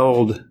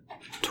compelled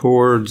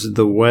towards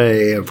the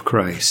way of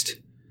Christ.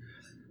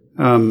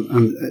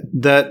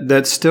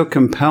 That's still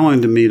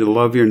compelling to me, to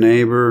love your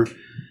neighbor.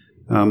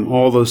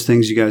 All those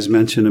things you guys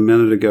mentioned a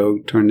minute ago,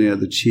 turn the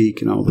other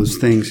cheek and all those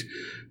things.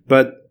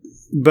 But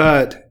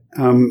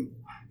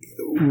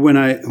when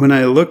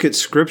I look at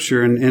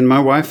Scripture, and my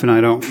wife and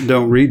I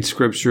don't read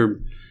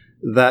Scripture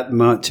that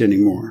much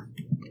anymore.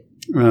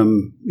 A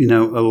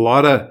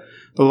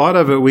lot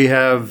of it we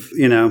have,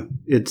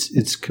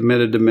 it's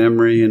committed to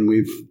memory, and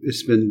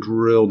it's been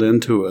drilled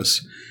into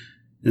us,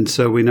 and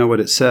so we know what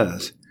it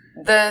says.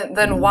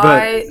 Then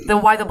why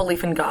the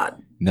belief in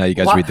God? Now you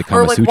guys read the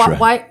Kama Sutra.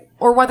 Why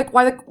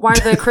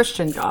the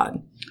Christian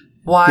God?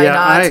 Why Yeah,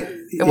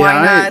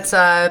 not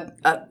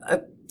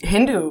a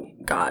Hindu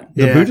God?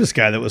 The Buddhist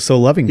guy that was so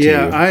loving to you.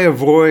 Yeah, I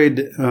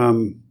avoid.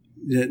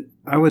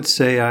 I would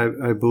say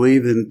I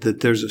believe that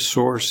there's a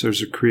source,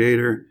 there's a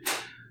creator,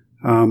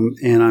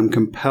 and I'm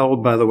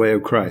compelled by the way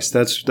of Christ.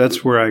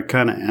 That's where I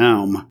kind of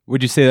am.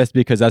 Would you say that's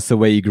because that's the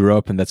way you grew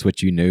up and that's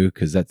what you knew?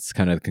 Because that's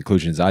kind of the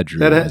conclusions I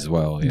drew as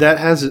well. Yeah. That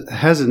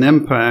has an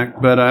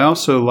impact, but I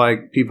also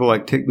like people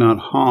like Thich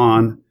Nhat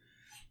Hanh,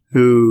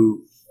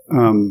 who,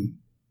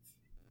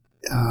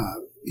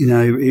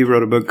 he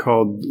wrote a book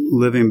called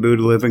Living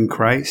Buddha, Living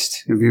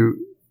Christ. Have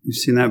you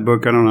seen that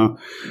book? I don't know.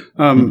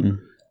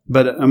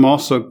 But I'm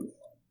also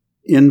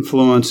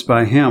influenced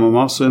by him. I'm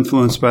also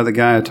influenced by the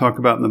guy I talk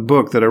about in the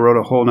book that I wrote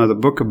a whole nother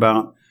book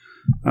about,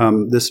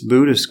 this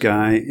Buddhist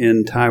guy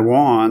in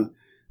Taiwan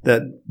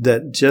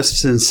that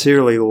just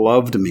sincerely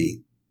loved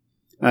me.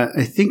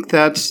 I think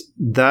that's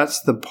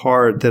the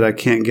part that I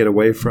can't get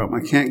away from.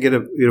 I can't get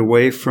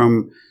away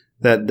from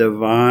that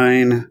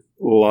divine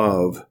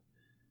love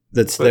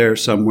that's there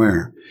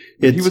somewhere.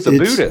 He was a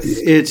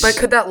Buddhist. But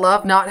could that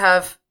love not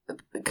have?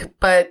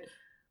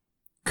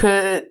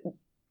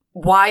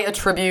 Why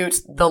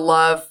attribute the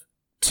love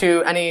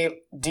to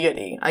any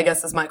deity? I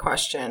guess is my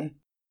question.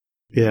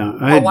 Yeah.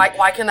 Or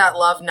why can that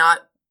love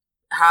not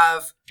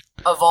have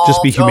evolved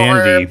Just be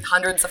humanity. over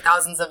hundreds of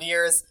thousands of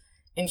years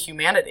in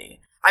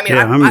humanity? I mean,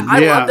 Yeah, I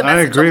love the I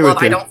message agree of love.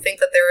 with you. I don't think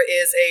that there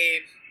is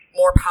a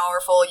more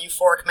powerful,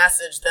 euphoric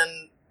message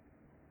than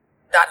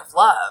that of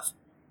love.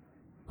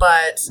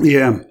 But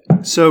Yeah.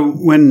 So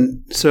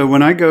when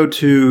I go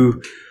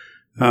to,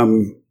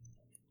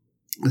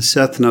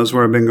 Seth knows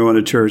where I've been going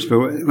to church, but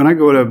when I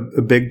go to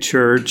a big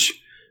church,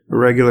 a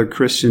regular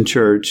Christian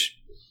church,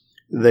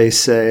 they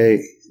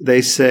say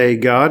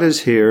God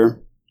is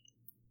here,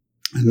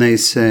 and they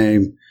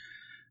say,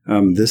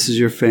 this is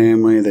your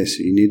family. They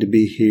say you need to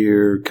be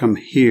here. Come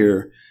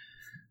here.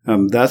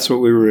 That's what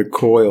we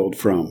recoiled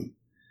from.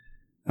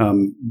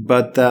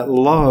 But that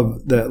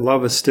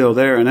love is still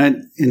there,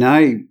 and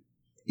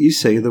you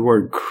say the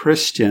word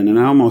Christian, and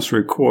I almost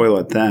recoil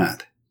at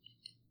that.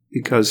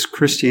 Because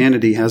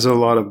Christianity has a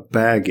lot of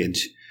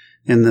baggage,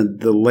 and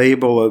the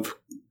label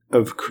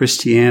of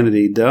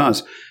Christianity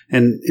does,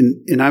 and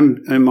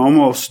I'm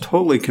almost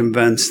totally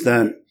convinced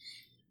that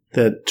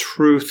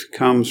truth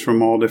comes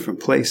from all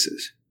different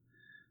places,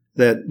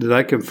 that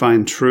I can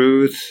find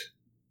truth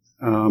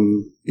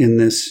in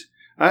this.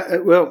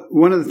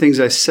 One of the things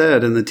I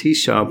said in the tea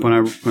shop when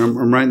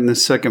I'm writing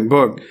this second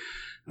book,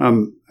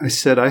 I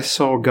said I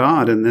saw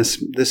God in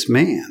this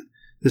man,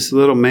 this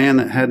little man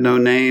that had no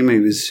name. He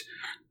was.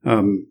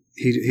 But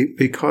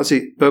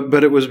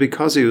it was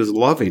because he was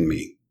loving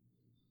me.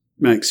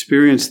 I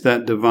experienced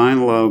that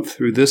divine love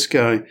through this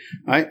guy.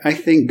 I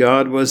think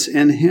God was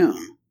in him.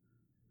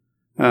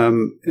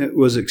 It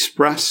was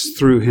expressed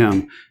through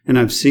him, and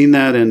I've seen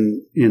that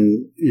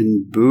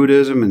in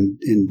Buddhism and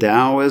in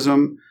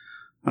Taoism,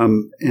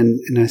 and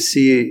I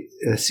see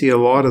a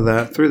lot of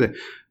that through there.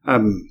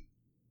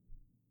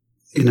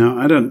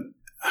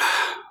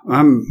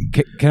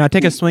 Can I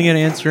take a swing at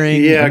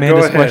answering Yeah, Amanda's go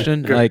ahead.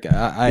 question? Go. Like,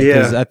 I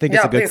think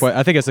it's a good. please.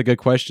 I think it's a good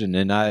question,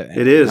 and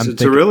It is.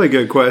 It's a really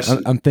good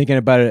question. I'm thinking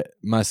about it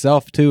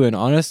myself too, and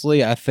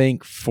honestly, I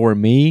think for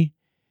me,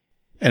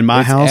 In my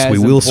it's house, we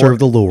as will serve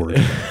the important-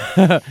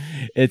 Lord.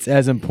 It's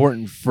as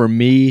important for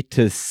me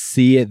to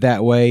see it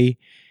that way,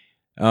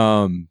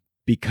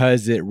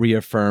 because it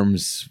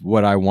reaffirms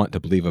what I want to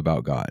believe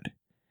about God.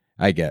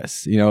 I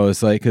guess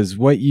it's like because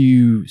what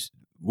you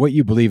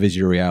believe is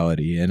your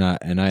reality, and I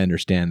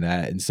understand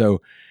that. And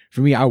so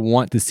for me, I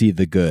want to see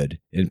the good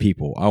in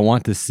people. I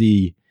want to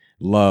see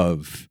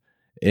love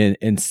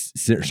in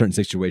certain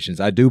situations.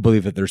 I do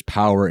believe that there's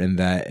power in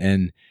that.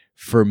 And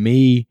for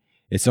me,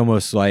 it's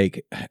almost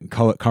like,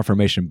 call it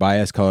confirmation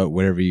bias, call it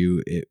whatever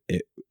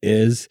it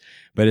is,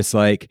 but it's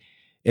like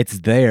it's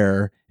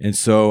there. And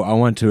so I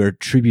want to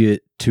attribute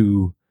it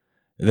to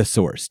the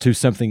source, to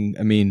something.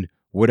 I mean,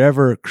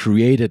 whatever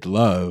created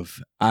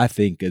love, I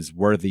think is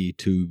worthy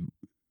to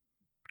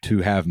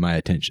have my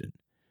attention.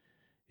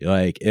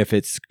 Like if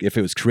it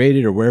was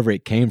created or wherever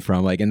it came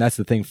from, like, and that's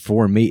the thing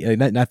for me.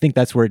 And I think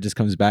that's where it just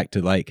comes back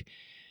to like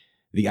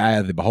the eye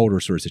of the beholder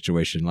sort of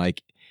situation.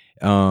 Like,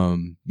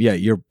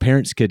 your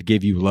parents could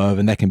give you love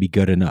and that can be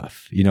good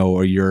enough,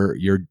 or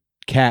your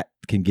cat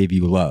can give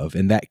you love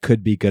and that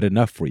could be good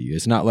enough for you.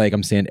 It's not like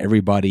I'm saying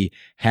everybody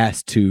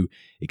has to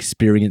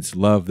experience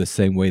love the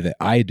same way that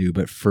I do,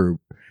 but for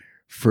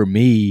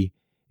me,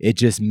 it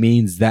just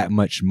means that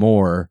much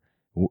more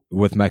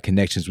with my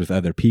connections with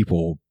other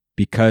people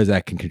because I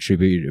can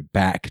contribute it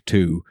back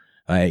to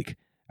like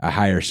a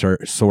higher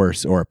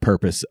source or a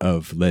purpose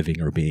of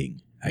living or being.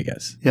 I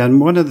guess. Yeah,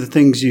 and one of the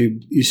things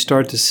you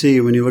start to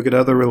see when you look at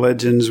other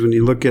religions, when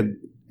you look at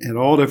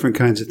all different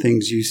kinds of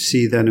things, you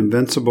see that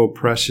invincible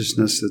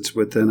preciousness that's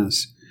within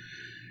us.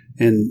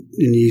 And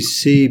you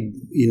see,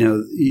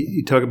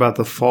 you talk about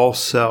the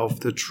false self,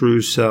 the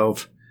true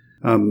self.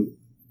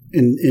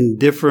 In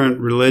different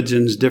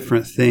religions,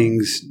 different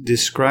things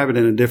describe it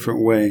in a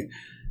different way.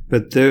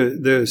 But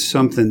there's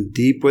something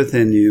deep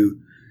within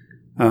you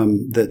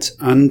that's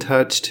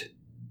untouched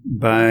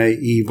by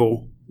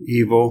evil,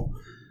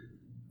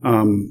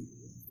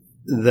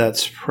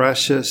 that's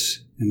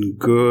precious and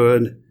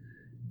good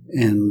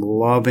and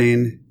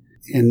loving.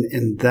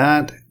 And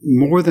that,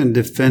 more than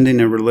defending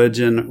a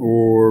religion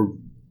or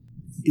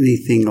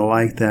anything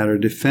like that, or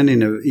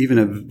defending even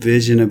a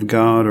vision of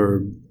God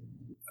or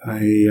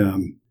a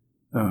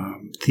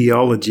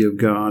theology of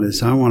God,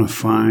 is I want to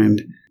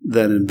find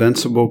that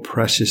invincible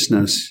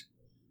preciousness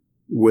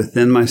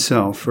within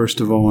myself,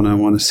 first of all, and I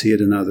want to see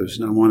it in others.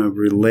 And I want to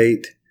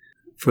relate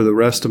for the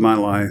rest of my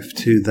life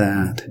to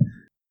that.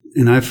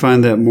 And I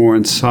find that more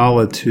in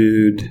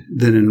solitude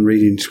than in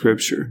reading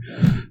Scripture.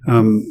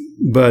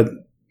 But,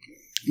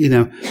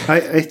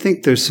 I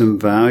think there's some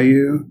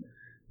value.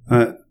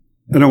 I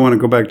don't want to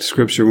go back to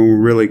Scripture when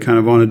we're really kind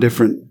of on a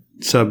different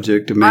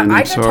subject. Amanda,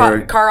 I'm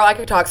sorry. Carl, I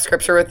could talk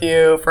Scripture with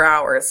you for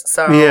hours.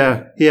 So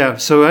Yeah.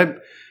 So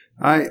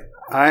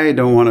I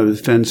don't want to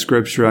defend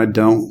Scripture. I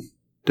don't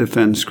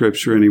defend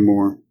Scripture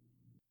anymore.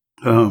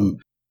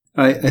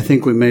 I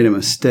think we made a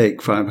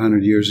mistake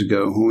 500 years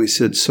ago when we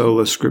said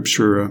sola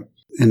scriptura,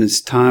 and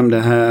it's time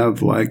to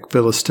have, like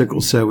Phyllis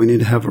Tickle said, we need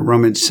to have a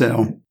rummage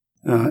sale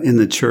in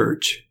the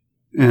church,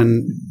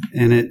 and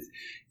it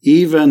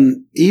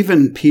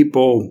even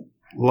people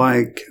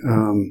like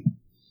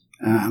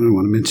I don't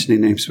want to mention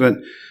any names, but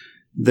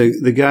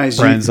the guys,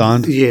 Brian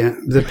Zond,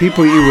 the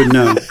people you would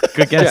know.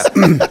 Good guess.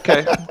 Yeah.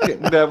 Okay,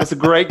 that was a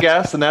great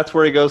guess, and that's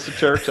where he goes to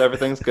church.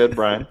 Everything's good,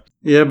 Brian.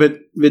 Yeah, but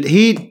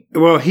he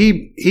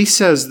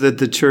says that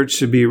the church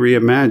should be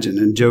reimagined,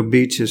 and Joe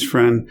Beach, his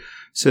friend,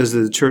 says that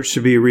the church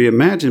should be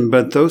reimagined.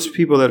 But those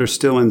people that are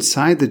still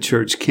inside the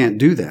church can't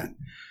do that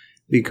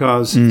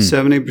because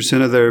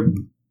 70% of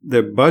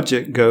their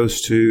budget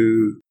goes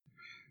to,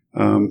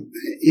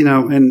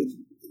 and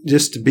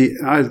just to be,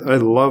 I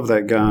love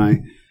that guy,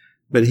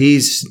 but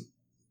he's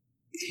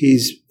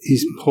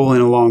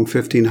pulling along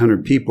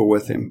 1,500 people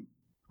with him.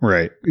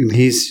 Right. And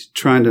he's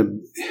trying to,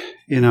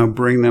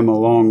 bring them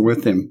along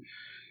with him.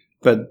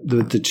 But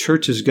the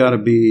church has got to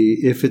be,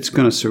 if it's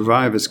going to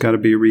survive, it's got to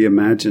be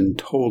reimagined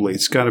totally.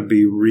 It's got to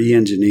be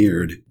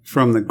re-engineered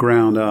from the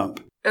ground up.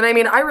 And I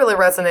mean, I really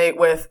resonate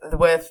with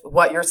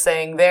what you're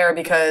saying there,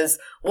 because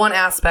one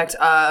aspect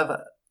of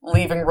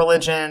leaving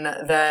religion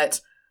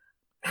that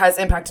has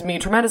impacted me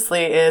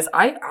tremendously is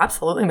I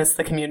absolutely miss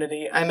the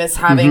community. I miss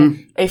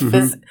having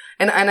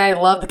and I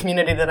love the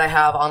community that I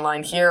have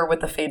online here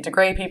with the Fade to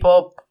Gray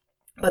people.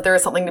 But there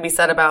is something to be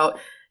said about,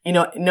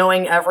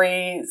 knowing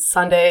every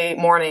Sunday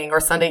morning or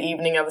Sunday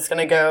evening I was going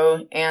to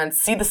go and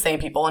see the same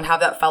people and have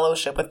that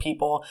fellowship with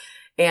people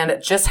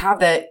and just have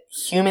that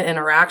human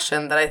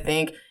interaction that I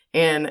think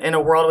in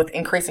a world with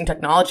increasing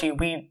technology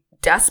we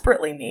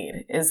desperately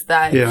need, is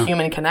that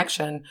human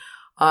connection.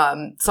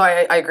 So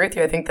I agree with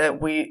you. I think that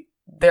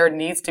there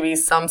needs to be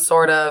some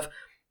sort of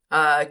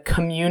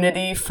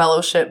community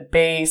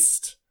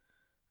fellowship-based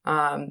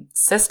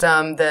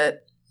system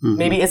that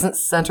maybe isn't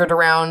centered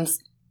around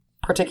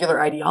particular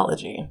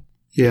ideology.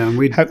 Yeah,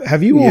 and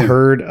have you all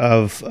heard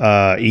of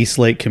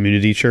Eastlake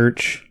Community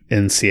Church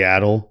in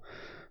Seattle?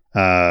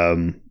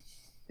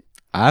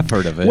 I've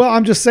heard of it. Well,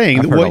 I'm just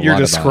saying what you're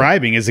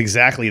describing is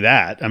exactly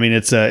that. I mean,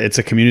 it's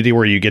a community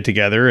where you get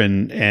together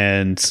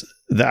and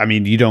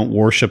you don't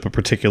worship a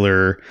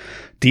particular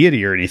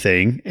deity or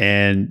anything,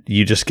 and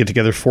you just get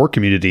together for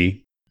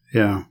community.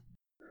 Yeah.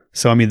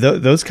 So, I mean,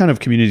 those kind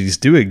of communities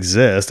do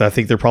exist. I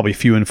think they're probably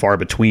few and far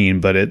between,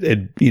 but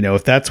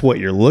if that's what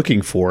you're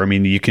looking for, I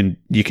mean, you can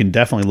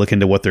definitely look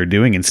into what they're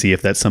doing and see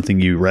if that's something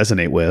you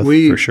resonate with,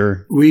 for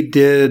sure. We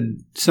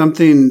did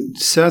something,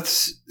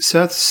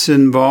 Seth's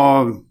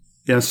involved.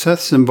 Yeah,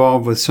 Seth's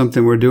involved with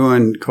something we're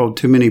doing called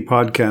Too Many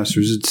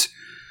Podcasters. It's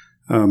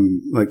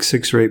like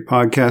 6 or 8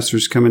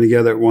 podcasters coming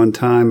together at one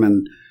time,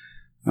 and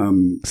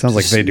sounds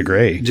like Fade to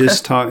Gray.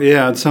 Just talk.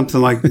 Yeah, it's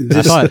something like.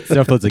 I thought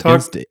Steph was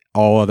against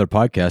all other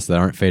podcasts that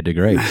aren't Fade to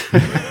Gray.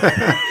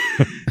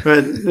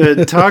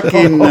 But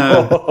talking.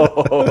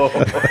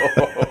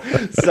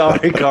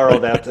 Sorry, Carl.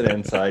 That's an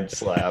inside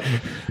slap.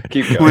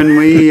 Keep going.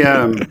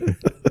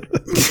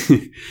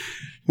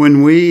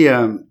 When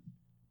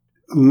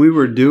we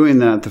were doing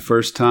that the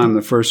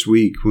first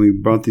week, when we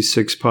brought these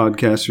 6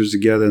 podcasters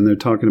together and they're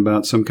talking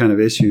about some kind of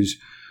issues,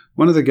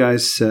 one of the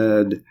guys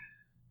said,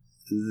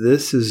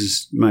 "This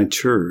is my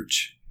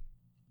church.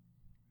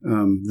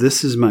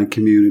 This is my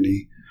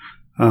community."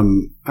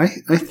 I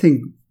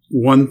think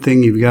one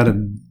thing you've got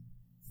to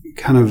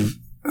kind of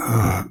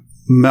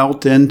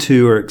melt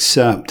into or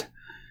accept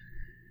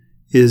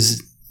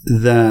is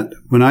that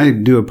when I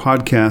do a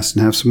podcast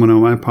and have someone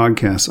on my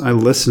podcast, I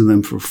listen to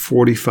them for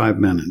 45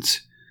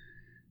 minutes.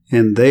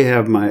 and they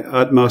have my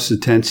utmost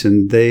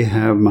attention. They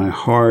have my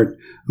heart.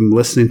 I'm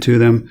listening to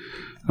them.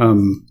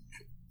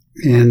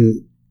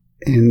 And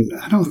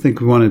I don't think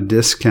we want to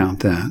discount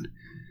that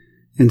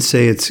and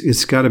say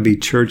it's got to be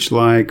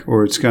church-like,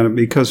 or it's got to,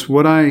 because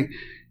what I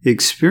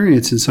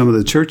experience in some of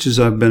the churches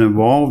I've been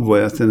involved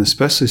with, and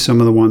especially some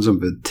of the ones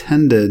I've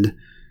attended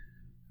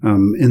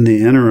in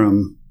the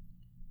interim,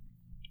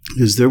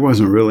 is there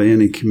wasn't really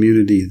any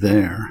community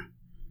there.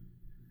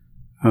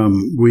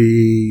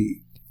 We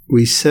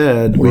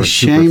said, or we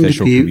shamed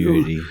people.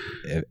 Community.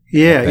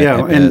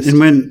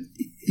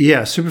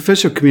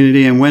 Superficial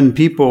community. And when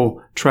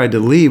people tried to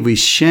leave, we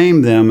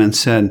shamed them and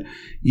said,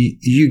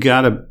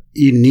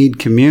 you need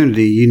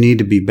community. You need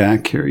to be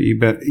back here. You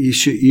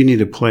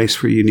need a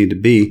place where you need to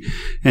be.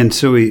 And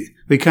so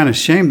we kind of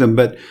shamed them.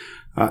 But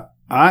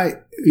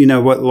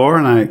what Laura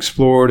and I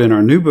explored in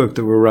our new book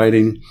that we're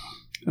writing,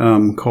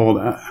 called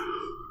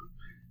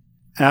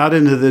Out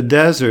into the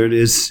Desert,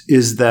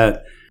 is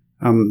that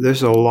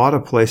there's a lot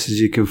of places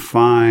you can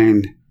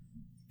find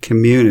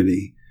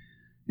community.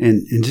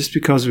 And just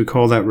because we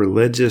call that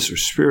religious or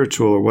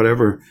spiritual or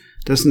whatever,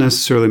 doesn't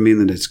necessarily mean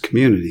that it's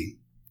community.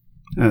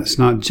 It's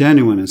not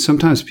genuine. And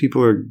sometimes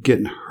people are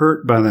getting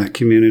hurt by that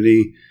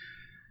community.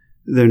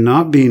 They're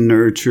not being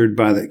nurtured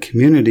by that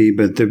community,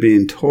 but they're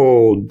being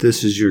told,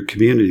 this is your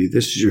community,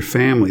 this is your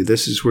family,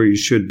 this is where you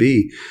should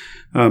be.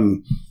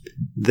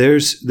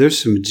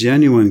 There's some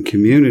genuine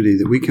community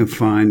that we can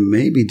find,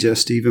 maybe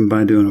just even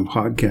by doing a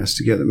podcast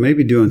together,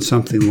 maybe doing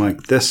something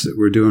like this that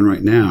we're doing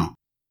right now.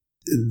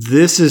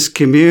 This is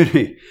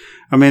community.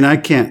 I mean,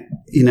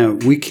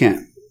 we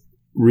can't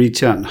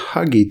reach out and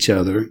hug each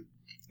other.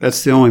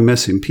 That's the only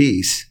missing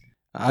piece.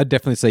 I'd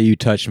definitely say you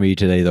touched me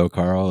today, though,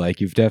 Carl. Like,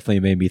 you've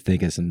definitely made me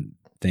think of some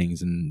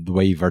things, and the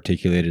way you've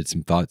articulated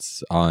some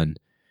thoughts on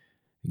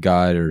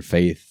God or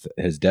faith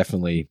has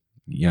definitely,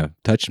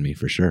 touched me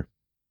for sure.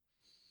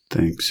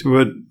 Thanks.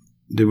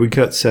 Did we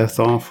cut Seth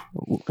off?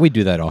 We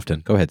do that often.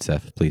 Go ahead,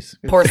 Seth, please.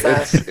 Poor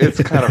Seth.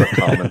 It's kind of a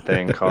common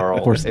thing,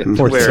 Carl.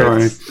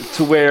 Sorry.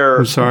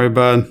 I'm sorry,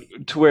 bud.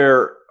 To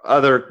where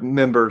other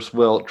members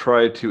will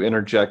try to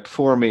interject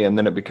for me, and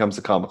then it becomes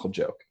a comical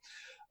joke.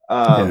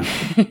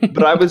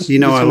 But I was,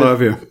 I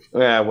love you.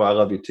 Yeah, well, I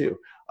love you too.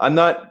 I'm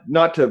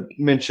not to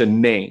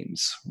mention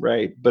names,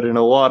 right? But in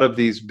a lot of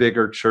these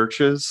bigger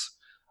churches,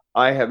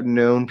 I have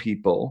known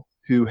people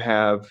who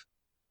have,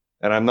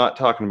 and I'm not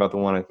talking about the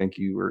one I think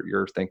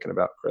you're thinking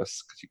about,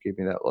 Chris, because you gave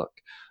me that look.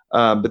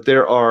 But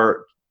there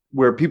are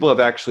where people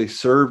have actually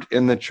served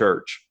in the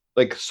church,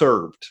 like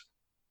served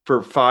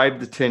for 5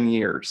 to 10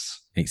 years.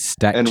 Like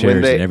stacked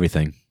chairs and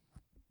everything.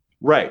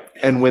 Right.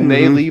 And when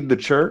they leave the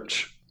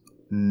church,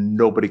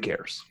 nobody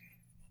cares.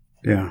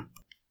 Yeah.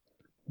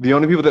 The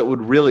only people that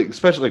would really,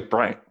 especially like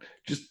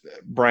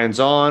Brian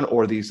Zahn,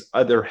 or these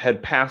other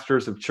head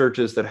pastors of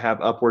churches that have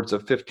upwards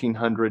of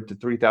 1,500 to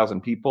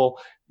 3,000 people,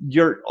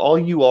 all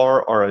you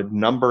are a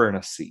number and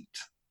a seat.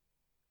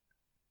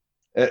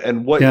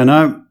 And what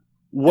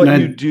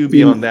you do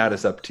beyond that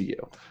is up to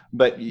you.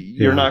 But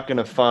you're not going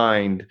to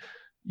find,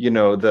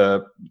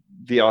 the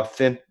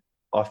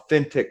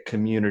authentic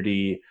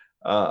community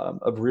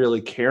of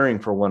really caring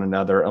for one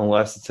another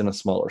unless it's in a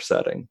smaller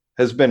setting.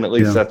 Has been, at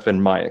least that's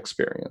been my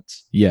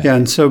experience. Yeah.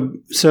 And so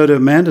to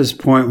Amanda's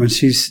point, when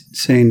she's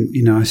saying,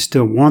 I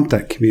still want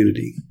that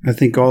community, I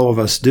think all of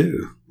us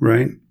do,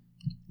 right?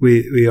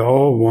 We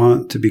all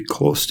want to be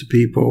close to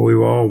people. We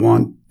all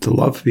want to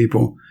love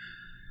people.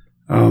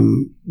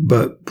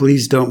 But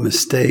please don't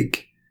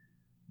mistake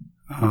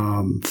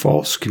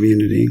false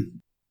community,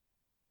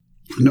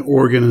 an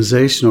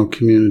organizational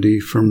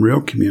community, from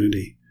real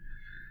community.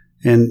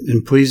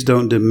 And please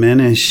don't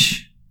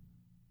diminish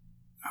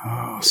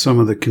some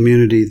of the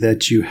community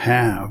that you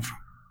have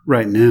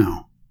right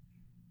now.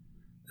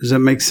 Does that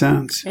make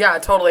sense? Yeah,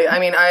 totally. I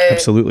mean,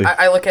 absolutely.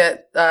 I look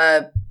at,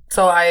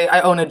 so I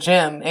own a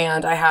gym,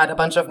 and I had a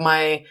bunch of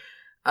my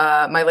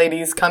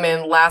ladies come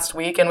in last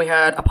week, and we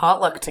had a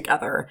potluck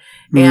together,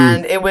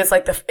 and it was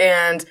like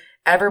and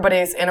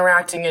everybody's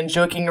interacting and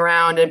joking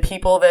around, and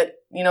people that,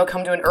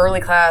 come to an early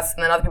class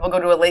and then other people go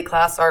to a late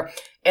class are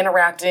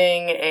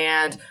interacting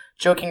and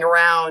joking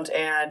around.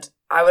 And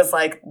I was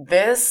like,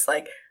 this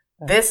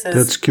is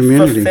that's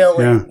community.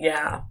 Fulfilling.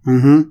 Yeah.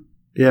 Mm-hmm.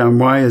 Yeah. And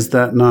why is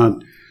that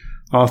not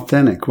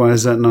authentic? Why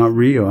is that not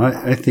real?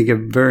 I think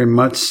it very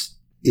much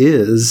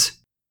is,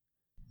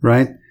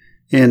 right?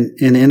 And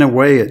in a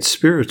way, it's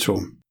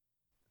spiritual.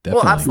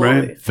 Definitely. Well,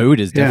 absolutely. Right? Food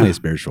is definitely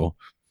spiritual.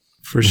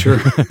 For sure.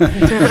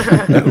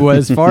 Well,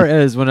 as far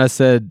as when I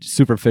said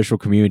superficial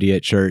community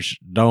at church,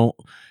 don't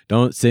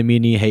send me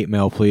any hate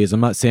mail, please.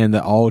 I'm not saying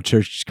that all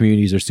church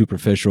communities are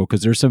superficial,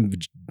 because there's some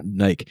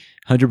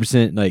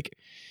 100%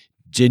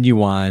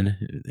 genuine.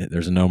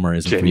 There's a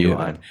nomerism for you,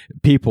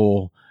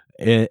 people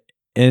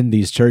in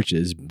these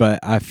churches, but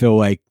I feel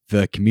like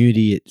the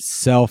community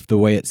itself, the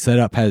way it's set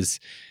up, has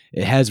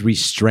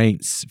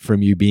restraints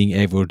from you being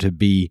able to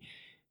be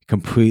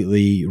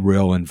completely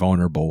real and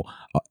vulnerable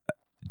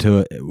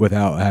to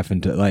without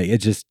having to like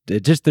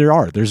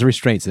there's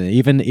restraints, and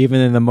even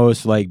in the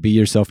most like be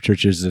yourself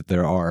churches that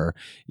there are,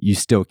 you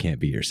still can't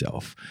be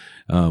yourself,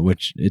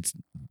 which it's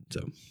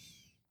so.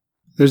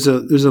 There's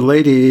a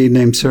lady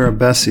named Sarah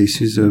Bessie.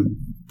 She's a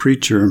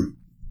preacher,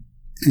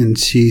 and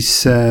she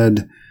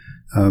said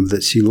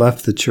that she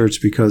left the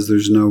church because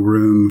there's no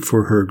room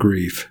for her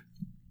grief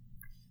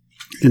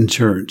in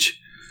church.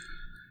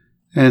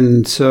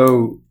 And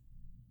so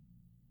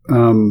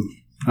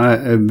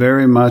I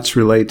very much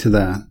relate to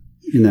that,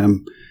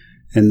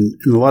 and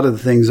a lot of the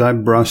things I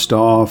brushed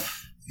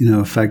off,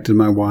 affected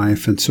my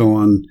wife and so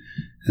on.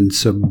 And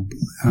so,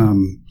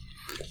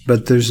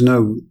 but there's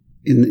no,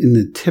 in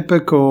the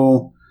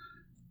typical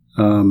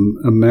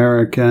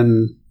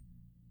American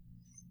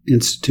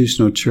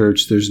institutional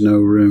church, there's no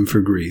room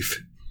for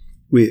grief.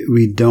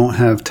 We don't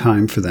have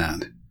time for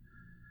that.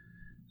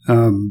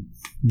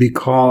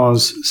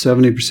 Because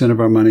 70% of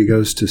our money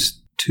goes to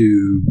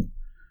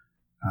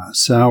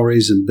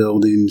salaries and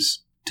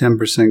buildings,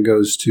 10%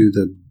 goes to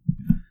the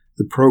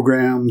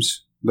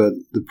programs, but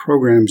the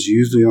programs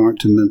usually aren't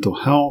to mental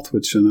health,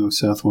 which I know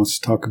Seth wants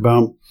to talk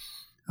about.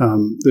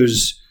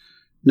 There's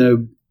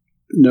no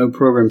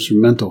programs for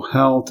mental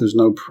health. There's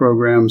no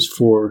programs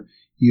for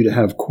you to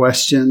have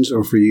questions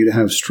or for you to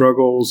have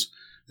struggles.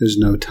 There's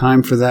no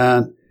time for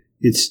that.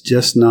 It's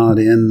just not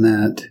in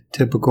that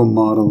typical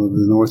model of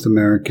the North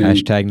American.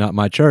 # not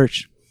my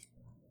church.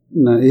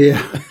 No,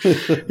 yeah.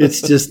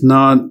 It's just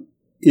not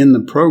in the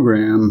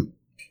program.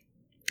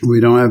 We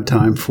don't have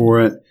time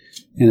for it,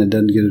 and it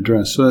doesn't get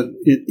addressed. So,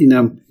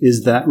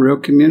 is that real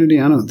community?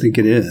 I don't think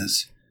it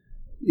is.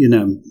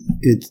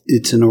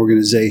 It's an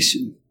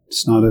organization.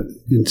 It's not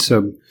and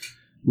so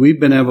we've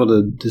been able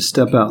to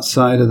step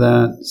outside of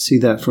that, see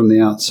that from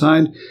the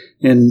outside,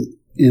 and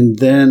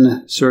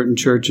then certain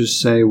churches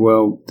say,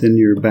 well, then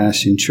you're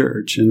bashing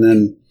church. And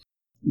then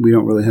we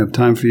don't really have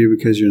time for you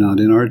because you're not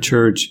in our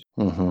church.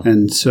 Mm-hmm.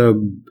 And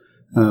so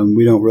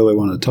we don't really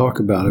want to talk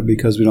about it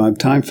because we don't have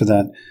time for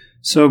that.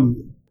 So,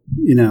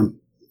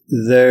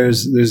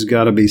 there's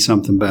got to be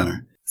something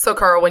better. So,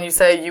 Carl, when you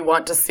say you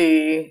want to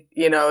see,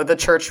 the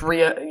church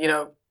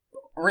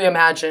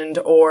reimagined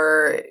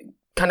or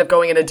kind of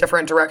going in a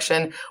different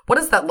direction, what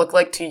does that look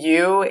like to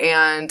you?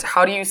 And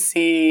how do you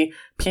see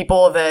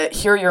people that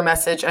hear your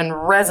message and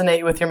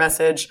resonate with your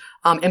message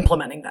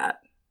implementing that?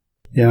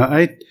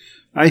 Yeah,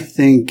 I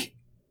think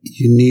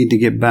you need to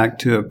get back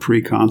to a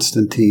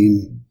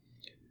pre-Constantine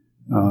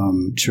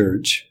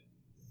church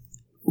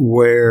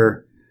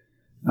where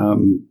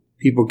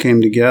people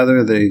came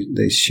together,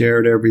 they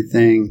shared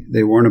everything,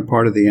 they weren't a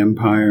part of the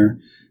empire,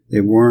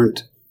 they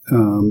weren't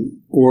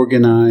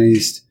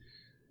organized,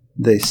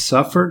 they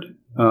suffered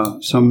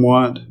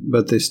somewhat,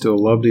 but they still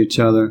loved each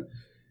other.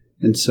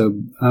 And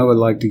so I would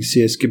like to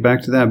see us get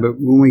back to that. But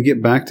when we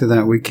get back to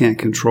that, we can't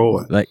control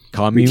it. Like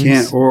communes? We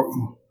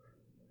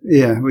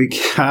can't, we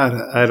can't,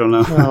 I don't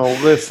know. Oh,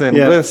 listen.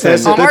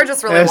 Omar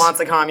just really wants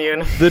a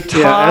commune.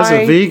 As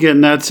a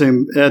vegan, that's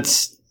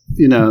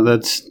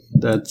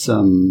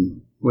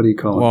what do you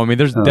call it? Well, I mean,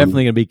 there's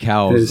definitely going to be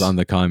cows on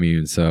the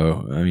commune.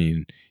 So, I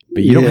mean,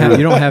 but you don't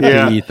have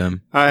to eat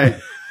them.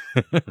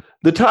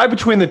 The tie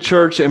between the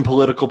church and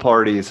political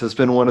parties has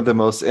been one of the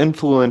most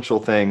influential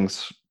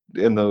things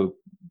in the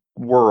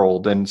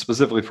world, and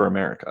specifically for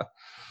America.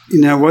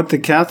 What the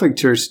Catholic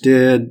Church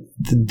did,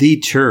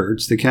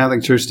 the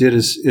Catholic Church did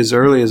as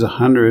early as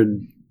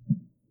 100,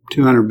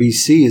 200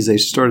 BC, is they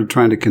started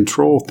trying to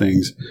control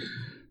things.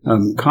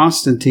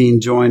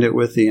 Constantine joined it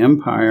with the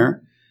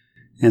empire,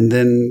 and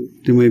then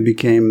we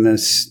became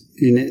this,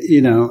 in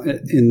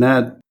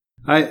that.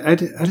 I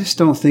just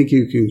don't think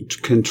you can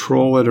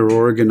control it or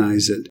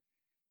organize it.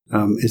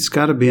 It's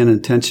got to be an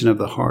intention of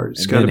the heart.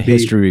 It's got to be.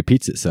 History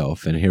repeats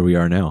itself, and here we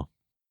are now.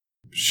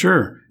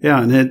 Sure,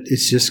 yeah, and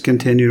it's just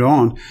continued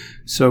on.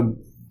 So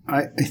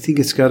I think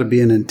it's got to be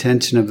an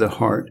intention of the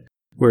heart,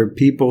 where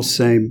people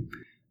say,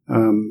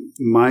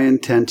 "My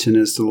intention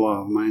is to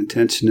love. My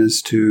intention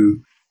is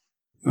to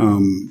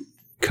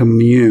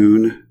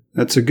commune."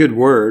 That's a good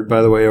word,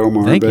 by the way,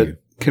 Omar. Thank you.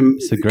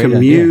 It's a great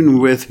commune idea.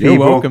 With people. You're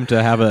welcome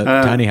to have a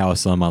tiny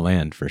house on my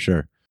land for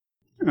sure.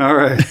 All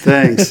right,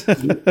 thanks.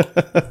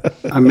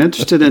 I'm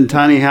interested in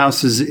tiny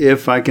houses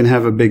if I can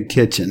have a big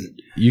kitchen.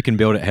 You can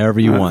build it however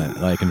you want.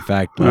 Like, in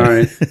fact, all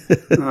right.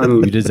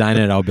 You design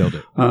it, I'll build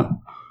it.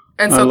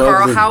 And so,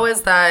 Carl, how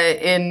is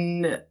that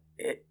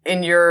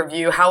in your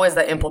view? How is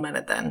that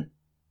implemented then?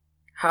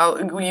 How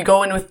you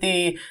go in with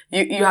you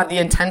have the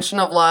intention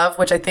of love,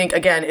 which I think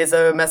again is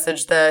a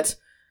message that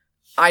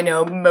I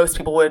know most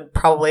people would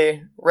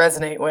probably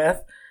resonate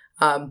with.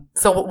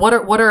 So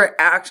what are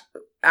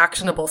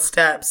actionable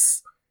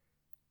steps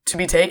to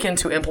be taken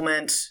to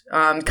implement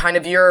kind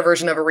of your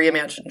version of a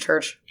reimagined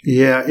church?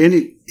 Yeah,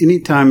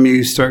 anytime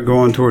you start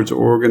going towards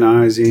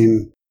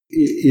organizing,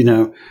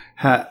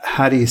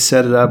 how do you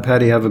set it up? How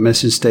do you have a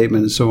mission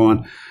statement and so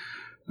on?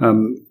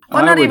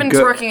 Well, not even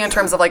working in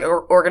terms of like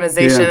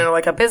organization or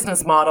like a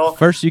business model.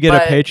 First, you get a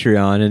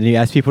Patreon, and you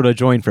ask people to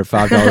join for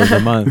 $5 a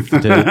month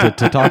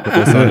to talk with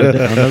us on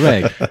the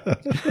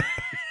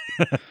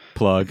reg.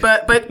 plug.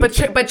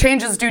 But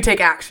changes do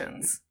take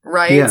actions,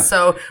 right? Yeah.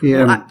 So,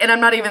 Yeah. and I'm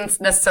not even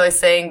necessarily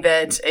saying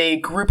that a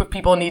group of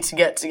people need to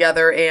get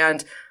together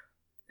and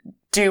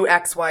do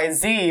X, Y,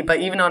 Z, but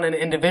even on an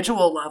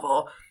individual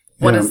level,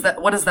 what does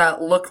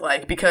that look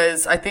like?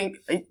 Because I think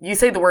you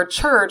say the word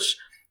church,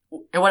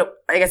 and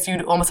I guess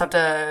you'd almost have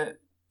to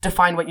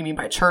define what you mean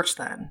by church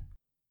then.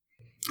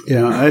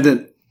 Yeah,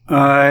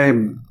 I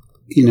am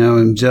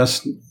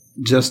just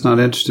not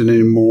interested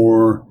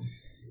anymore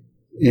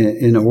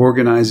in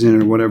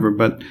organizing or whatever,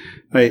 but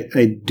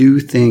I do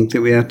think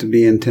that we have to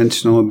be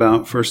intentional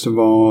about, first of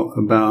all,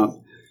 about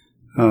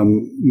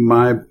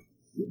my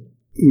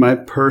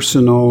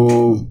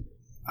personal,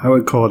 I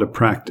would call it a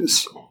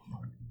practice.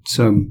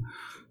 So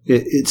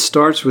it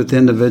starts with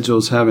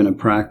individuals having a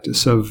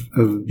practice of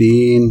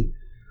being,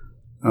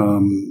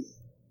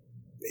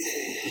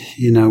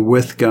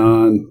 with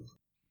God,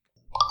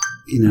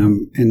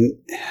 and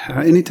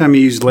anytime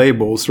you use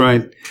labels,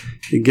 right,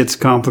 it gets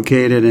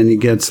complicated and it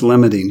gets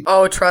limiting.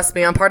 Oh, trust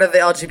me, I'm part of the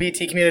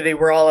LGBT community.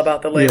 We're all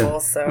about the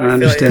labels. So I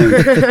understand.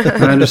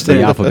 I understand.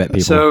 The alphabet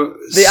people.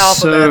 The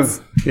alphabets.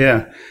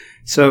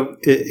 So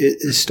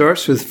it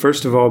starts with,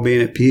 first of all,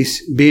 being at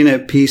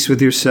peace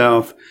with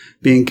yourself,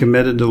 being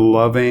committed to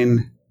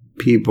loving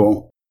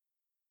people.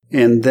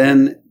 And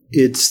then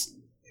it's,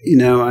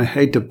 I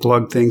hate to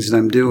plug things that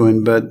I'm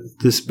doing, but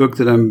this book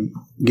that I'm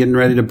getting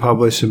ready to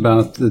publish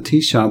about the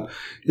tea shop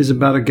is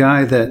about a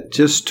guy that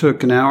just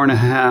took an hour and a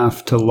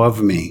half to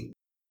love me.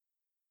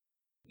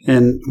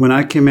 And when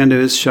I came into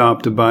his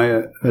shop to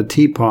buy a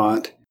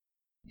teapot,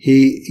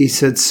 he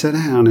said, sit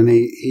down. And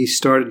he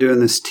started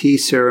doing this tea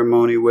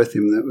ceremony with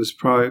him that was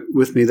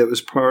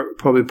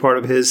probably part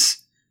of his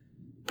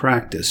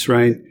practice,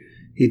 right?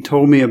 He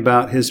told me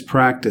about his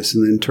practice,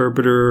 and the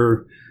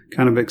interpreter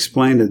kind of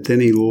explained it. Then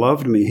he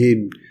loved me.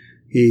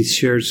 He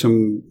shared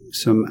some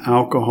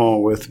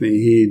alcohol with me.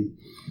 He'd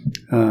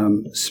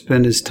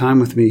spend his time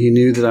with me. He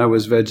knew that I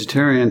was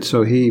vegetarian,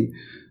 so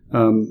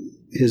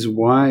his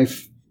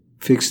wife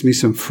fixed me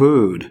some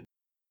food,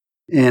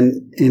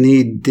 and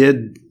he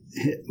did,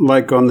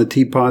 like on the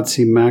teapots,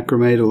 he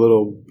macrameed a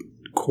little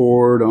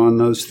cord on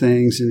those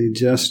things, and he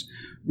just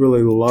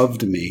really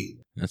loved me.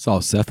 That's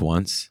all Seth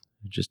wants.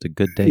 Just a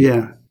good date.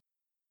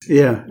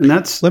 Yeah. And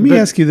that's. Let me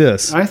ask you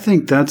this. I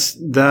think that's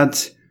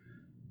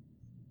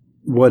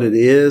what it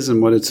is,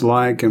 and what it's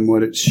like, and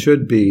what it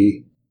should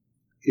be,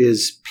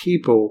 is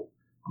people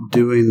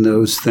doing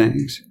those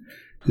things.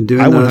 And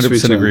doing I those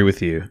 100% agree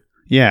with you.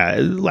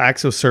 Yeah,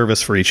 acts of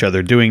service for each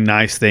other, doing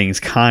nice things,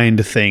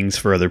 kind things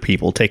for other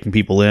people, taking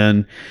people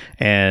in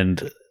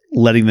and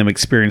letting them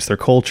experience their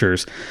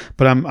cultures.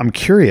 But I'm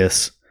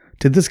curious,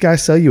 did this guy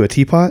sell you a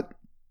teapot?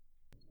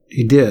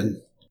 He did.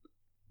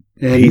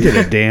 And he did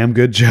a damn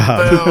good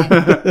job.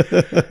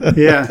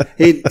 Yeah.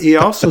 He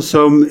also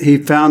he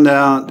found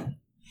out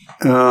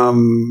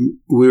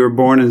we were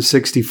born in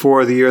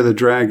 1964, the year of the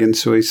dragon,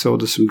 so he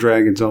sold us some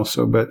dragons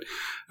also. But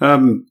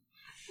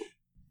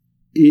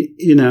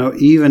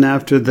even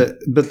after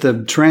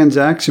the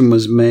transaction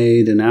was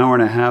made an hour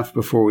and a half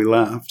before we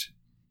left.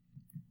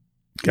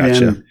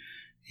 Gotcha. And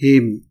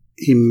he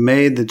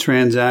made the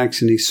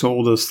transaction. He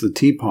sold us the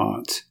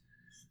teapots,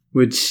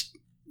 which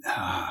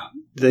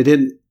they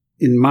didn't.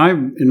 In my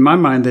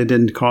mind, they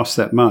didn't cost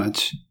that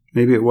much.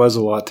 Maybe it was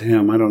a lot to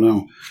him. I don't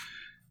know,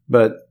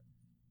 but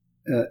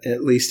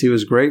at least he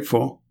was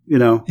grateful.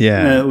 Yeah.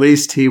 At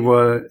least he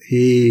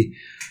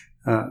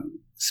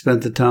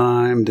spent the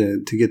time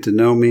to get to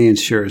know me and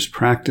share his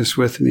practice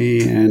with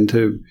me, and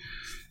to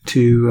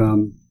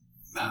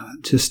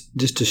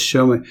just to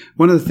show me.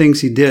 One of the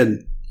things he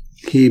did,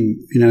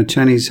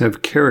 Chinese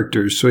have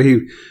characters, so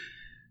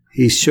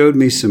he showed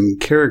me some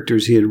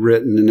characters he had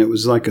written, and it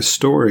was like a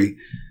story.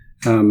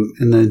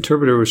 And the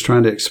interpreter was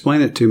trying to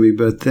explain it to me,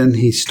 but then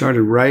he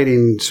started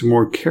writing some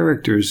more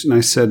characters, and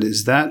I said,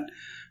 "Is that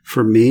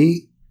for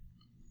me?"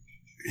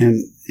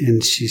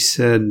 And she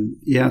said,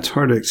 "Yeah, it's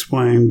hard to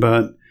explain,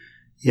 but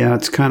yeah,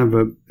 it's kind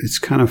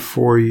of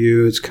for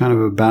you. It's kind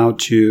of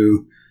about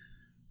you.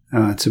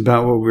 It's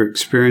about what we're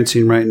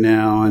experiencing right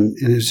now," and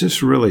it's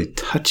just really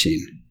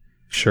touching.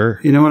 Sure,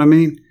 you know what I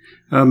mean.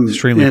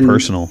 Extremely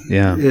personal.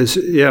 Yeah,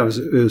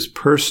 it was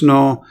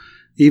personal.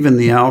 Even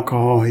the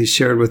alcohol he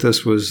shared with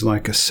us was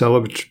like a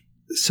celebration.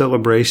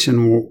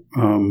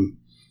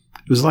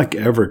 It was like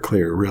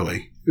Everclear,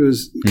 really. It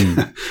was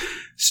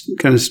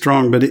kind of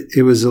strong, but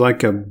it was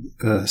like a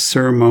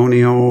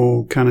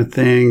ceremonial kind of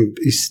thing.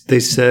 They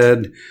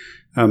said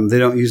they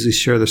don't usually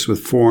share this with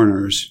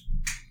foreigners,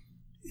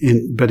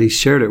 but he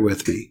shared it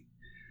with me.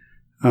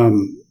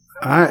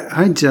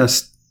 I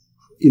just,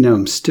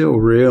 I'm still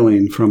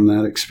reeling from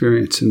that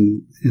experience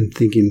and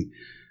thinking,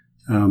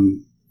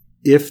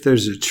 if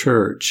there's a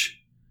church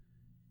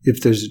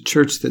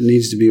that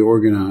needs to be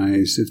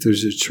organized, if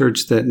there's a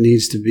church that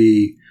needs to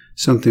be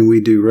something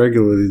we do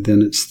regularly,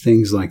 then it's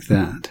things like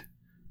that.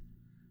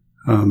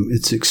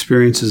 It's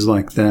experiences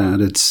like that.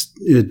 It's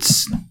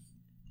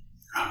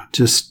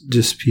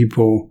just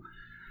people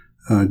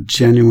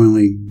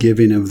genuinely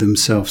giving of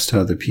themselves to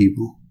other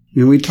people.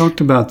 We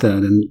talked about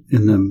that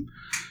in the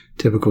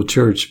typical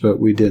church, but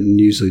we didn't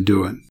usually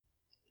do it.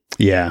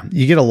 Yeah,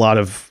 you get a lot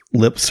of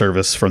lip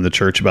service from the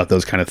church about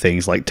those kind of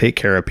things, like take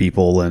care of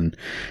people and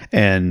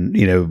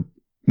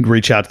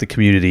reach out to the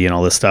community and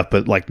all this stuff,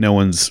 but like no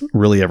one's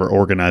really ever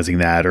organizing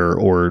that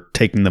or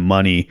taking the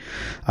money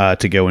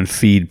to go and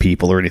feed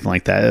people or anything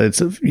like that.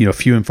 It's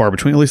few and far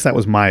between. At least that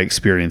was my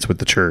experience with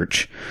the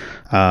church.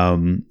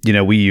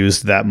 We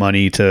used that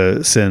money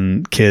to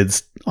send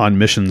kids on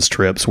missions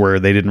trips where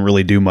they didn't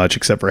really do much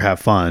except for have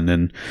fun,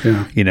 and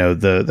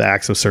the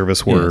acts of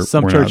service were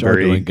some were churches not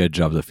very, are doing good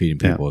jobs of feeding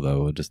people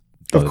though. Just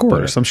of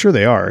course, I'm sure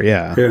they are.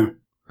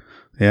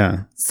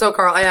 Yeah. So,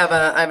 Carl, I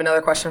have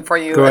another question for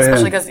you, Go ahead.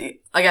 especially because,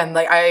 again,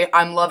 like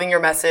I'm loving your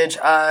message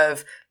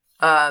of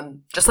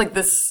just like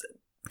this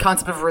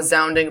concept of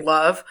resounding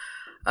love.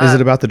 Is it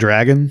about the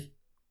dragon?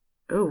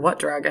 Ooh, what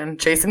dragon?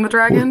 Chasing the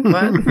dragon?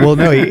 What? Well,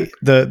 no,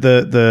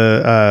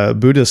 the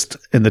Buddhist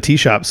in the tea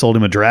shop sold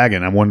him a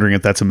dragon. I'm wondering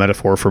if that's a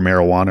metaphor for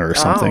marijuana or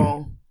something.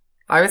 Oh,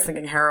 I was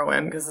thinking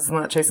heroin because isn't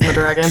that chasing the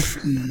dragon?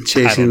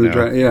 Chasing the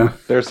dragon, yeah.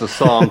 There's a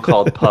song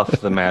called Puff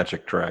the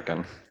Magic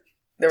Dragon.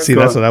 See,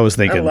 that's what I was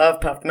thinking. I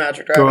love Puff the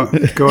Magic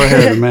Dragon. Go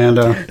ahead,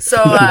 Amanda.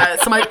 So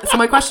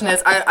my question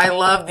is, I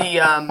love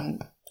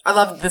I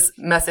love this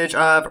message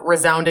of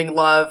resounding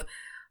love,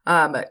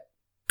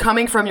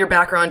 coming from your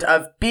background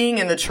of being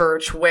in the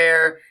church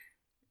where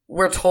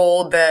we're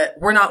told that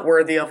we're not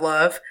worthy of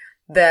love,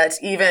 that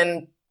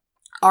even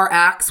our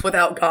acts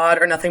without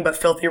God are nothing but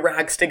filthy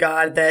rags to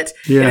God, that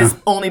it is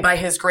only by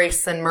His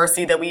grace and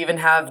mercy that we even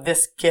have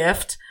this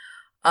gift.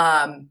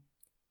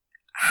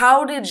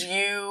 How did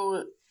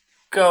you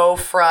go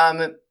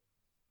from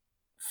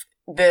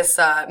this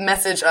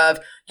message of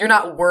you're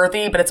not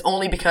worthy, but it's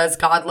only because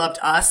God loved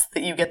us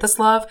that you get this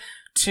love,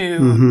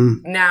 to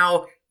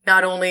now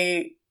not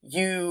only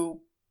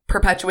you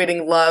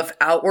perpetuating love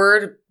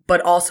outward,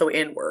 but also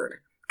inward?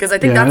 Because I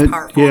think that's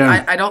powerful.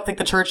 I don't think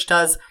the church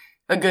does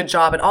a good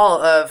job at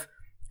all of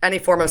any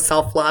form of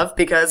self-love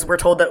because we're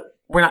told that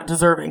we're not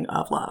deserving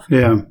of love.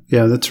 Yeah,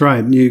 that's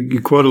right. You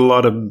quote a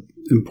lot of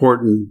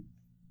important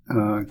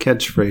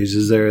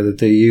catchphrases there that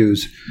they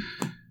use.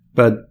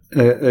 But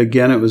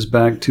again, it was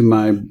back to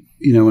my,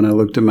 when I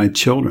looked at my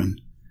children,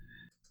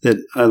 that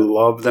I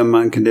love them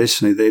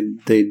unconditionally.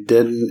 They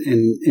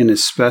didn't, and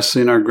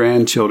especially in our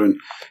grandchildren.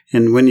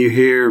 And when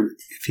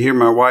if you hear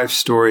my wife's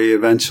story,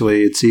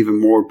 eventually it's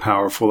even more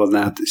powerful than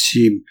that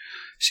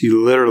she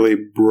literally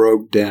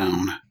broke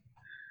down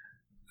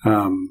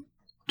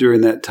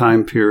during that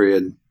time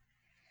period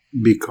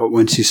because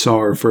when she saw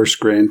her first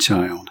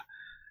grandchild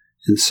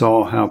and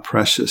saw how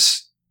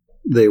precious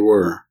they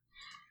were,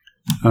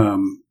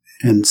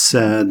 and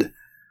said,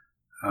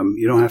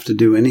 "You don't have to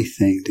do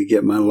anything to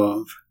get my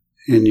love,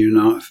 and you're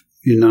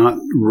not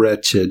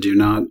wretched, you're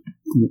not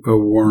a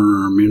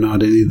worm, you're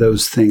not any of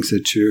those things.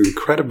 That you're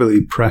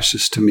incredibly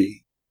precious to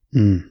me."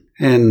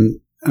 And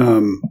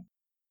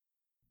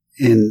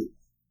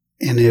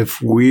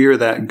if we're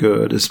that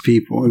good as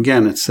people,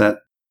 again, it's that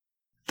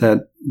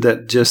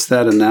just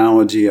that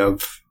analogy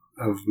of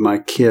my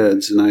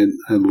kids, and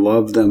I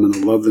love them, and I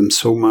love them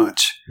so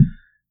much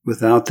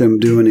without them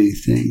doing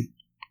anything.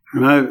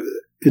 And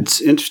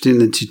it's interesting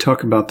that you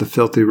talk about the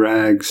filthy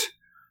rags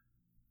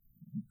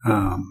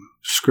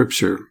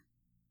scripture,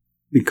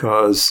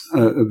 because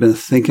I've been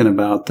thinking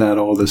about that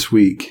all this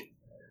week.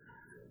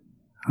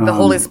 The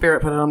Holy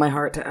Spirit put it on my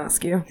heart to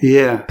ask you.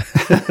 Yeah.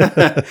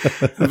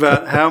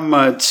 About how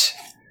much,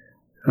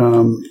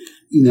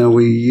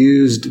 we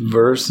used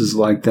verses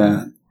like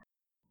that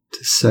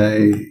to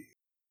say,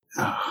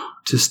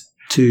 just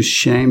to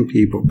shame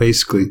people,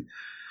 basically.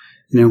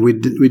 We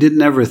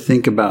didn't ever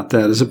think about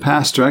that. As a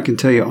pastor, I can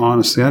tell you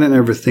honestly, I didn't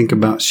ever think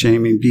about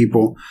shaming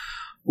people,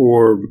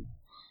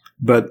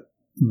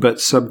 but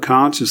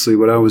subconsciously,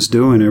 what I was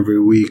doing every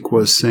week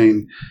was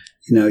saying,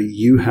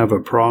 you have a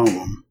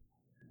problem,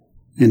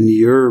 and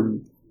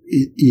you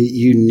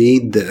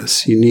need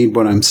this. You need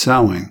what I'm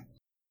selling,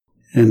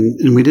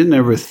 and we didn't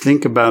ever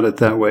think about it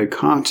that way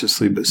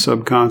consciously, but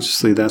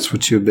subconsciously, that's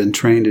what you've been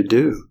trained to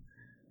do.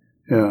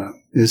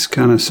 Is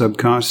kind of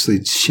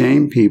subconsciously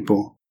shame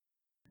people.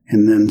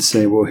 And then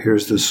say, well,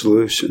 here's the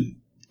solution.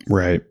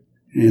 Right.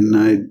 And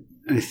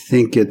I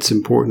think it's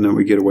important that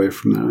we get away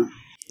from that.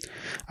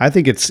 I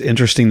think it's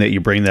interesting that you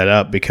bring that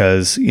up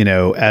because,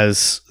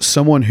 as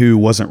someone who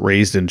wasn't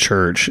raised in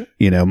church,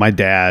 my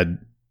dad,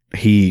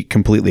 he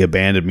completely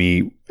abandoned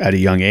me at a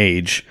young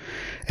age.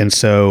 And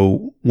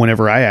so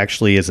whenever I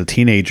actually, as a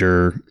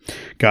teenager,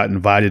 got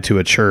invited to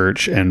a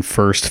church and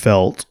first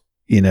felt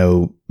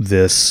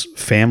this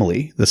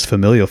family, this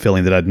familial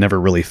feeling that I'd never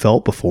really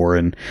felt before.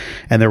 And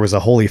there was a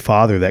Holy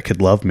Father that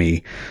could love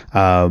me.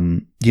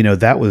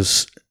 That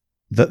was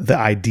the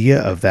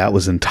idea of that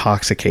was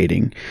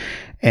intoxicating.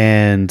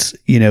 And,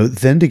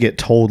 then to get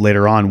told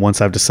later on, once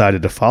I've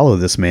decided to follow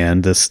this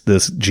man, this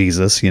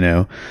Jesus,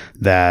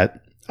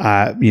 that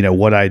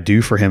what I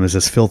do for him is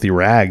this filthy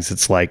rags.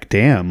 It's like,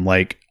 damn,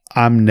 like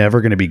I'm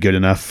never going to be good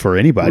enough for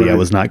anybody. Right. I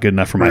was not good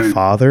enough for my Right.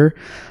 father.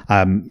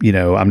 I'm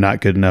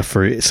not good enough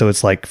so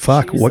it's like,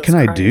 fuck, Jesus what can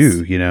I do?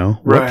 Christ. You know,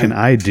 Right. what can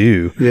I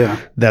do Yeah.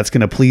 that's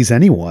going to please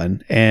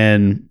anyone?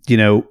 And,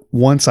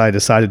 once I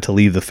decided to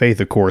leave the faith,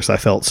 of course, I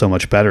felt so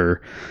much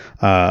better,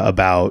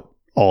 about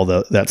all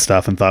that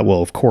stuff and thought,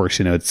 well, of course,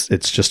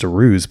 it's just a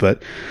ruse.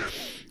 But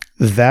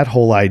that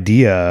whole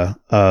idea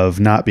of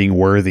not being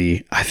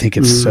worthy, I think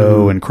it's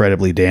so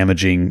incredibly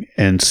damaging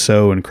and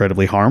so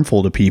incredibly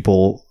harmful to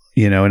people,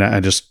 and I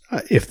just,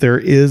 if there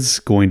is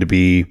going to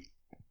be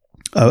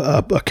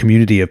a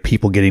community of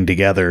people getting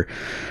together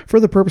for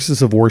the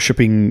purposes of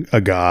worshiping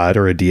a god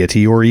or a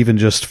deity, or even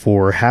just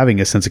for having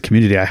a sense of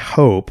community, I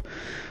hope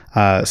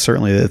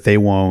certainly that they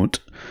won't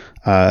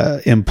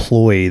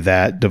employ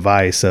that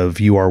device of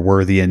you are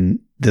worthy and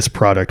this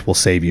product will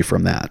save you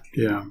from that.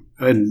 Yeah.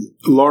 And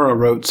Laura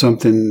wrote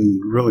something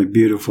really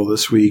beautiful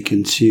this week,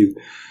 and she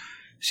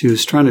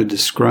was trying to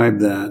describe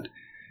that.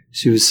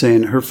 She was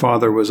saying her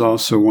father was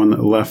also one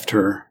that left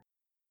her,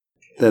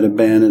 that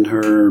abandoned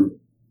her,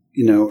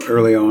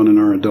 early on in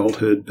our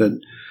adulthood. But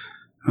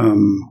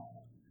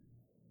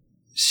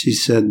she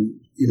said,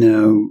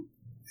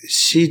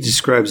 she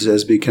describes it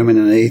as becoming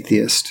an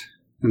atheist.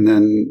 And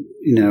then,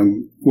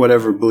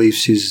 whatever beliefs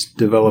she's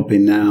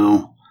developing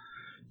now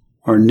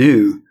are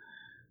new.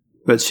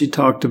 But she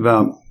talked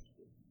about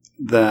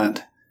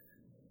that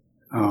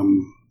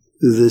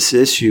this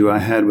issue I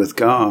had with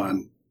God,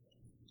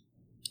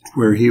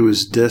 where he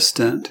was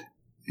distant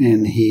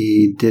and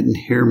he didn't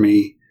hear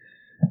me,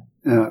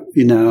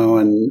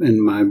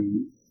 and my,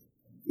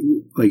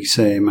 like you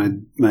say, my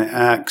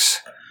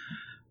acts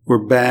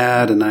were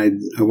bad, and I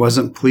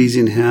wasn't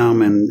pleasing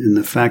him, and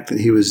the fact that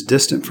he was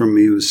distant from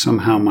me was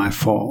somehow my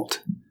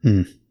fault.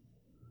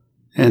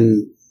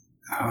 And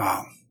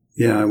I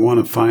want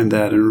to find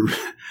that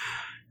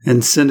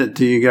and send it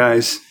to you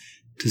guys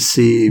to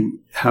see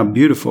how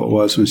beautiful it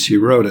was when she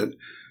wrote it.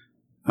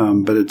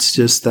 But it's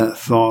just that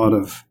thought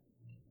of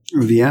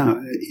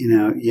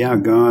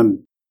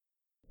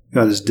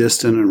God is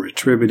distant and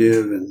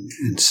retributive,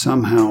 and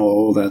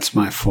somehow, that's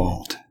my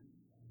fault.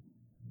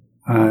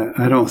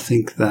 I don't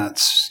think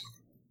that's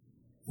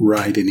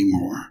right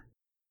anymore.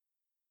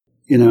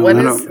 When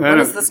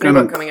is this new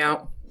book coming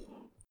out?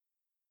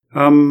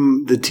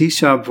 The tea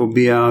shop will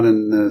be out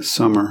in the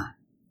summer,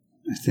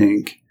 I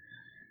think.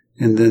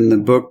 And then the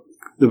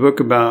book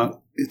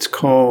about, it's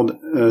going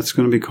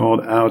to be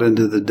called Out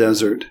into the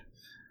Desert.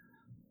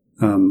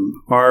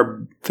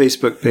 Our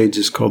Facebook page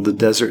is called The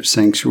Desert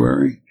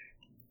Sanctuary,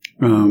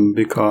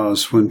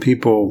 because when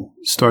people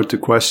start to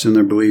question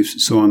their beliefs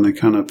and so on, they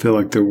kind of feel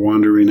like they're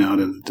wandering out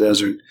in the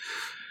desert.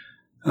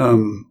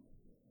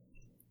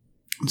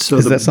 So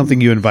is that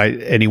something you invite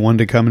anyone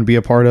to come and be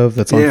a part of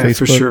that's on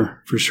Facebook?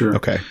 For sure.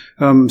 Okay.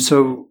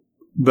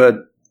 But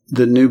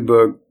the new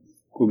book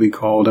will be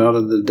called Out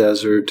of the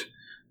Desert,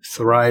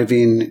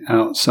 Thriving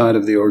Outside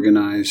of the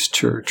Organized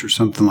Church, or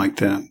something like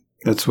that.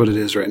 That's what it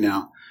is right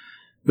now.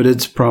 But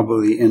it's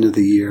probably end of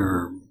the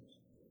year.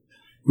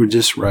 We're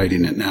just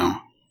writing it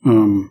now.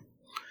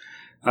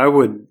 I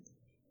would,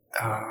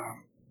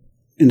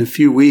 in a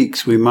few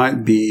weeks, we might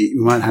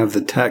have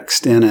the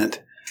text in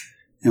it,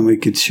 and we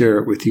could share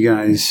it with you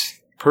guys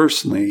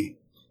personally,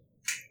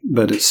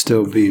 but it's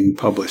still being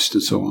published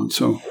and so on.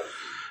 So,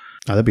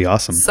 that'd be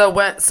awesome.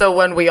 So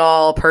when we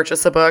all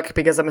purchase a book,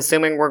 because I'm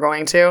assuming we're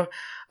going to,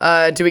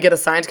 do we get a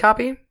signed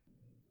copy?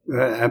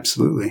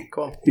 Absolutely.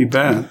 Cool. You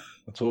bet.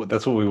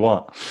 That's what we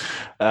want.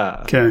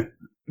 Okay.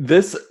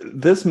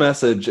 This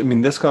message,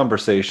 this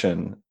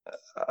conversation,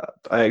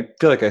 I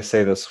feel like I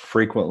say this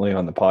frequently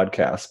on the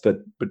podcast, but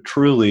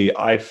truly,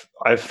 I've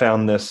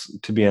found this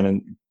to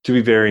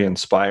be very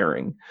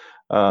inspiring.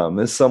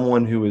 As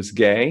someone who is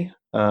gay,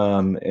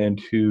 and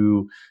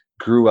who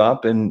grew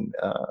up in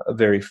a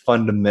very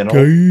fundamental,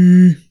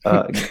 in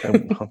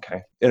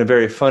a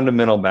very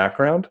fundamental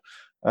background,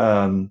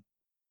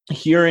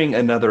 hearing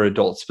another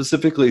adult,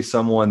 specifically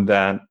someone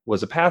that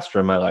was a pastor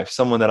in my life,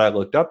 someone that I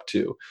looked up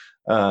to,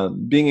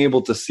 being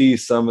able to see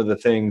some of the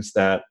things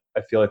that I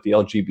feel like the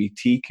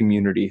LGBT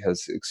community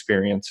has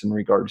experienced in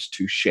regards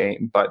to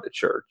shame by the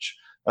church,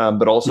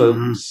 but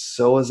also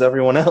so is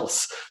everyone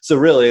else. So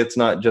really, it's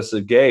not just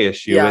a gay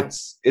issue;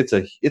 it's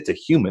a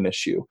human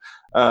issue.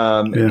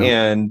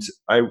 And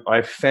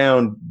I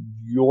found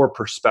your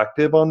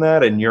perspective on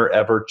that and your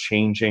ever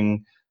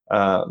changing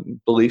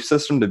belief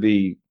system to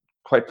be,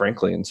 quite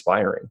frankly,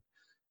 inspiring.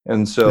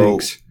 And so,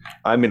 Thanks.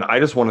 I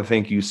just want to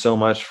thank you so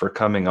much for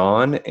coming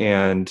on.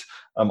 And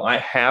I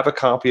have a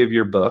copy of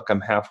your book.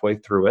 I'm halfway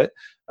through it,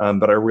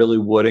 but I really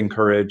would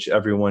encourage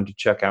everyone to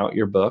check out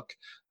your book,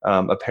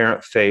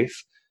 Apparent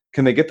Faith.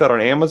 Can they get that on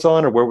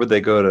Amazon, or where would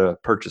they go to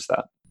purchase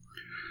that?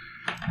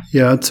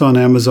 Yeah, it's on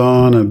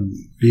Amazon.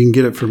 You can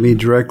get it from me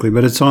directly,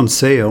 but it's on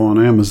sale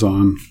on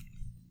Amazon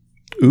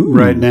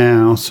right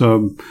now.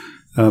 So,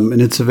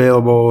 and it's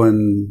available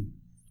in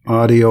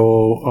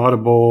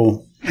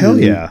Audible. Hell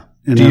yeah.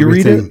 And do you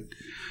read it?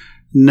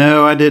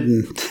 No, I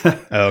didn't.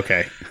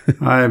 Okay.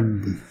 I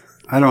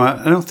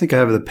don't think I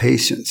have the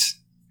patience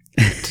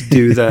to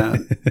do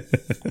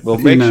that. Well,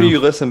 make sure you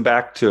listen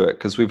back to it,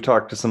 because we've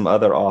talked to some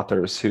other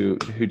authors who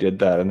did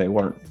that, and they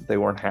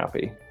weren't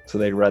happy. So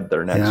they read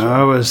their next one.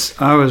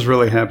 I was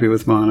really happy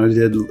with mine.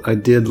 I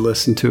did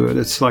listen to it.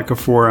 It's like a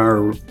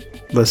 4-hour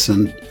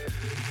listen.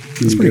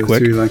 It's pretty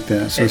quick like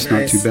that, so it's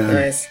nice, not too bad.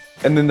 Nice.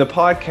 And then the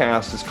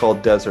podcast is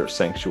called Desert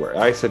Sanctuary.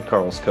 I said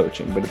Carl's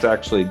Coaching, but it's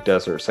actually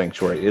Desert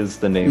Sanctuary is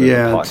the name of the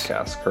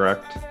podcast,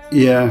 correct?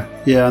 Yeah.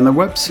 And the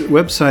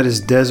website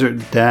is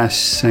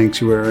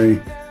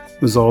Desert-Sanctuary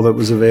was all that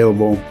was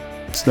available.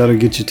 So that'll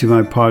get you to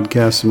my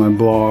podcasts and my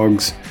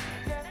blogs.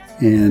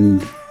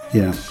 And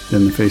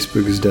then the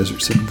Facebook is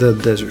the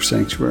Desert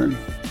Sanctuary.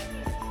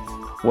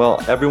 Well,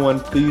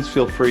 everyone, please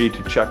feel free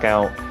to check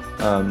out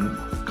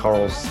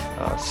Carl's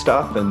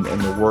stuff and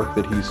the work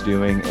that he's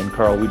doing. And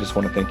Carl, we just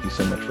want to thank you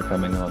so much for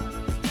coming on.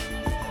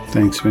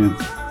 Thanks, man.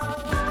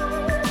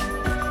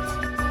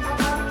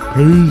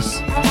 Peace.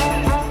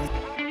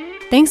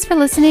 Thanks for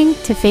listening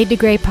to Fade to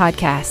Gray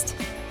podcast.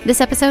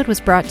 This episode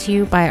was brought to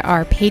you by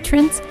our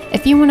patrons.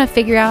 If you want to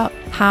figure out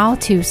how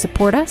to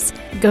support us,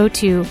 go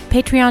to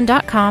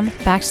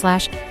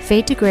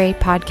patreon.com/Fade to Gray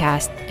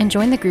podcast and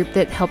join the group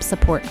that helps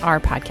support our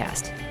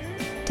podcast.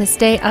 To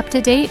stay up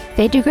to date,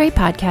 Fade to Gray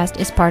podcast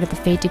is part of the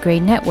Fade to Gray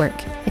network.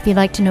 If you'd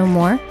like to know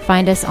more,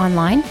 find us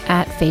online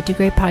at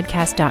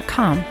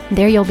fadetograypodcast.com.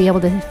 There you'll be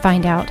able to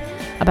find out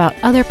about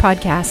other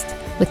podcasts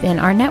within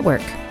our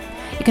network.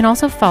 You can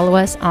also follow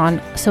us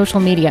on social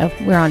media.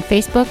 We're on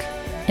Facebook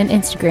and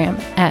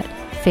Instagram at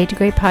Fade to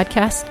Gray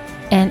Podcast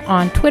and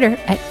on Twitter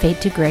at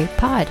Fade to Gray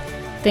Pod.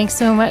 Thanks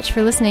so much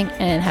for listening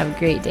and have a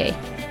great day.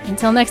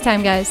 Until next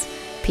time, guys.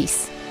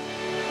 Peace.